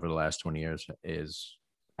has been over the last 20 years is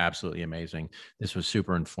absolutely amazing. This was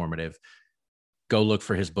super informative. Go look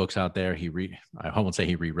for his books out there. I won't say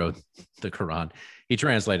he rewrote the Quran. He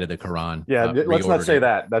translated the Quran. Yeah, let's not say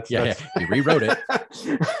that. That's he rewrote it.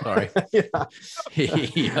 Sorry.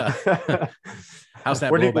 How's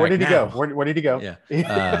that? Where did he go? Where did he go?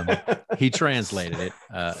 Yeah. He translated it.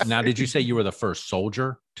 Now, did you say you were the first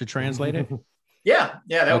soldier to translate it? Yeah.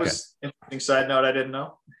 That was an interesting side note I didn't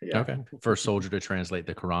know. Yeah. Okay. First soldier to translate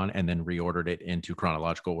the Quran and then reordered it into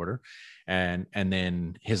chronological order. And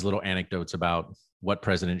then his little anecdotes about what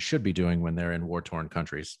presidents should be doing when they're in war-torn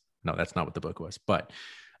countries. No, that's not what the book was. But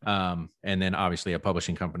and then obviously a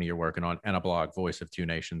publishing company you're working on and a blog, Voice of Two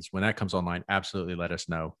Nations. When that comes online, absolutely let us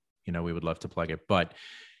know. We would love to plug it. But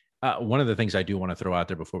one of the things I do want to throw out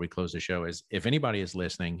there before we close the show is if anybody is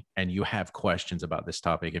listening and you have questions about this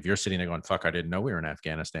topic, if you're sitting there going, "Fuck, I didn't know we were in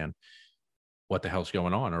Afghanistan. What the hell's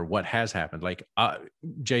going on?" or what has happened? Like,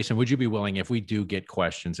 Jason, would you be willing, if we do get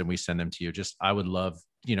questions and we send them to you, I would love,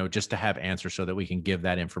 just to have answers so that we can give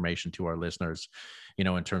that information to our listeners,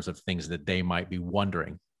 in terms of things that they might be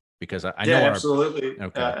wondering, because I know. Absolutely.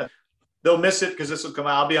 Okay. They'll miss it because this will come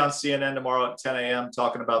out. I'll be on CNN tomorrow at 10 a.m.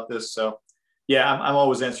 talking about this. So yeah, I'm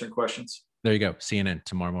always answering questions. There you go. CNN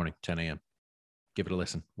tomorrow morning, 10 a.m. Give it a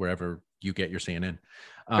listen wherever you get your CNN.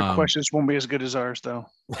 The questions won't be as good as ours, though.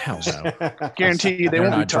 Hell no. Guarantee you they They're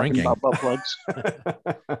won't be not talking drinking. about butt plugs.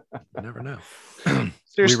 You never know.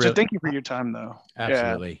 Seriously, thank you for your time, though.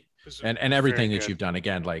 Absolutely. Yeah. And everything that you've done,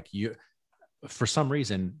 again, like you, for some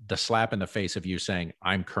reason, the slap in the face of you saying,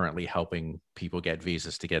 I'm currently helping people get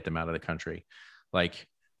visas to get them out of the country. Like,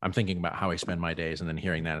 I'm thinking about how I spend my days, and then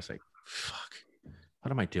hearing that, it's like, fuck,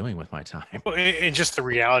 what am I doing with my time? Well, and just the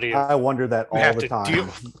reality of I wonder that all the time.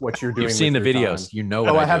 What you're doing? You've seen the with your videos. time. You know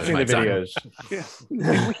what I have seen the videos.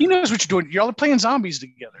 Yeah. He knows what you're doing. Y'all are playing zombies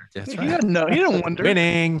together. That's He right. doesn't know. He don't wonder.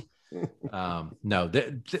 Winning. No,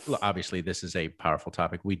 obviously this is a powerful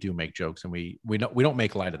topic. We do make jokes, and we don't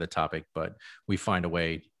make light of the topic, but we find a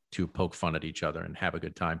way to poke fun at each other and have a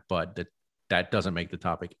good time. But that doesn't make the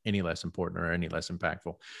topic any less important or any less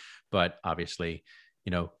impactful. But obviously,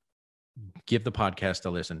 give the podcast a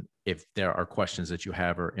listen. If there are questions that you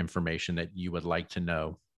have or information that you would like to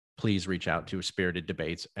know, please reach out to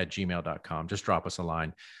spiriteddebates@gmail.com. Just drop us a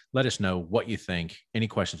line. Let us know what you think. Any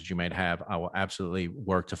questions that you might have, I will absolutely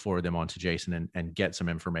work to forward them on to Jason and get some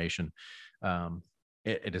information.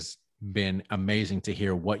 It has been amazing to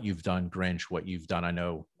hear what you've done, Grinch, what you've done. I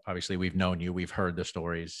know, obviously, we've known you. We've heard the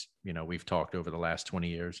stories. We've talked over the last 20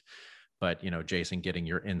 years. But, Jason, getting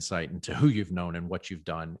your insight into who you've known and what you've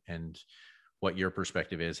done and what your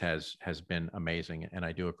perspective is has been amazing. And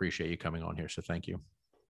I do appreciate you coming on here. So thank you.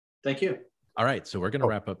 Thank you. All right. So we're going to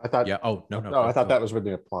wrap up. I thought. Yeah. Oh, no. I thought that was with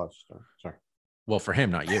the applause. Sorry. Well, for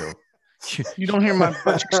him, not you. You don't hear my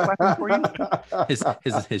butt cheeks clapping for you?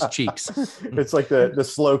 His cheeks. It's like the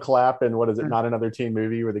slow clap in, what is it? Not Another Teen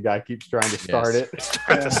Movie, where the guy keeps trying to start it.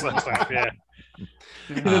 Start the slow clap, yeah.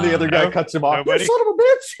 And then the other guy cuts him off. Nobody? You son of a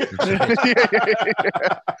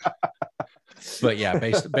bitch. But yeah,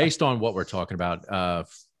 based on what we're talking about,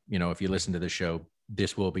 if you listen to the show,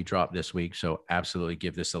 this will be dropped this week. So absolutely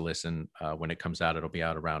give this a listen. When it comes out, it'll be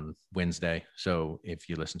out around Wednesday. So if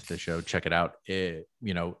you listen to the show, check it out.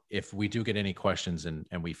 If we do get any questions and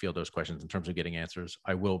we feel those questions in terms of getting answers,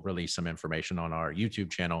 I will release some information on our YouTube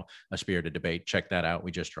channel, A Spirited Debate. Check that out.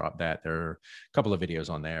 We just dropped that. There are a couple of videos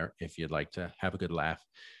on there if you'd like to have a good laugh.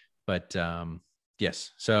 But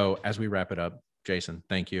yes. So as we wrap it up, Jason,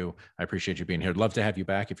 thank you. I appreciate you being here. I'd love to have you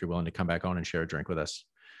back if you're willing to come back on and share a drink with us.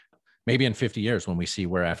 Maybe in 50 years, when we see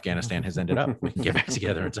where Afghanistan has ended up, we can get back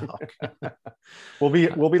together and talk. We'll be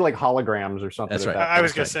like holograms or something. That's right. I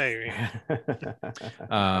was going to say.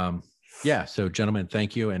 Yeah. So, gentlemen,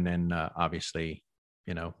 thank you. And then obviously,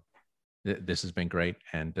 this has been great.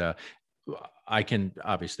 And I can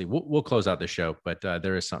obviously we'll close out the show, but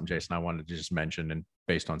there is something, Jason, I wanted to just mention, and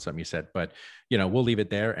based on something you said, but we'll leave it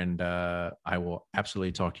there, and I will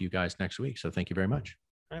absolutely talk to you guys next week. So thank you very much.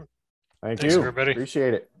 Thanks, everybody.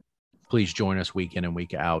 Appreciate it. Please join us week in and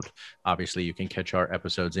week out. Obviously, you can catch our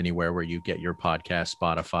episodes anywhere where you get your podcast: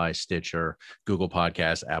 Spotify, Stitcher, Google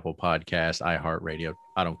Podcasts, Apple Podcasts, iHeartRadio.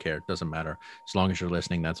 I don't care. It doesn't matter. As long as you're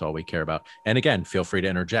listening, that's all we care about. And again, feel free to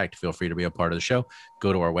interject. Feel free to be a part of the show.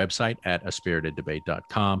 Go to our website at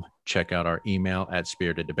aspiriteddebate.com. Check out our email at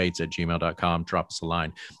spiriteddebates@gmail.com. Drop us a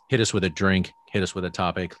line. Hit us with a drink. Hit us with a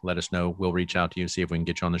topic. Let us know. We'll reach out to you, see if we can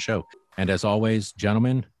get you on the show. And as always,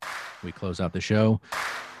 gentlemen, we close out the show.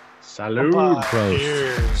 Salud. Prost.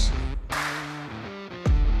 Cheers.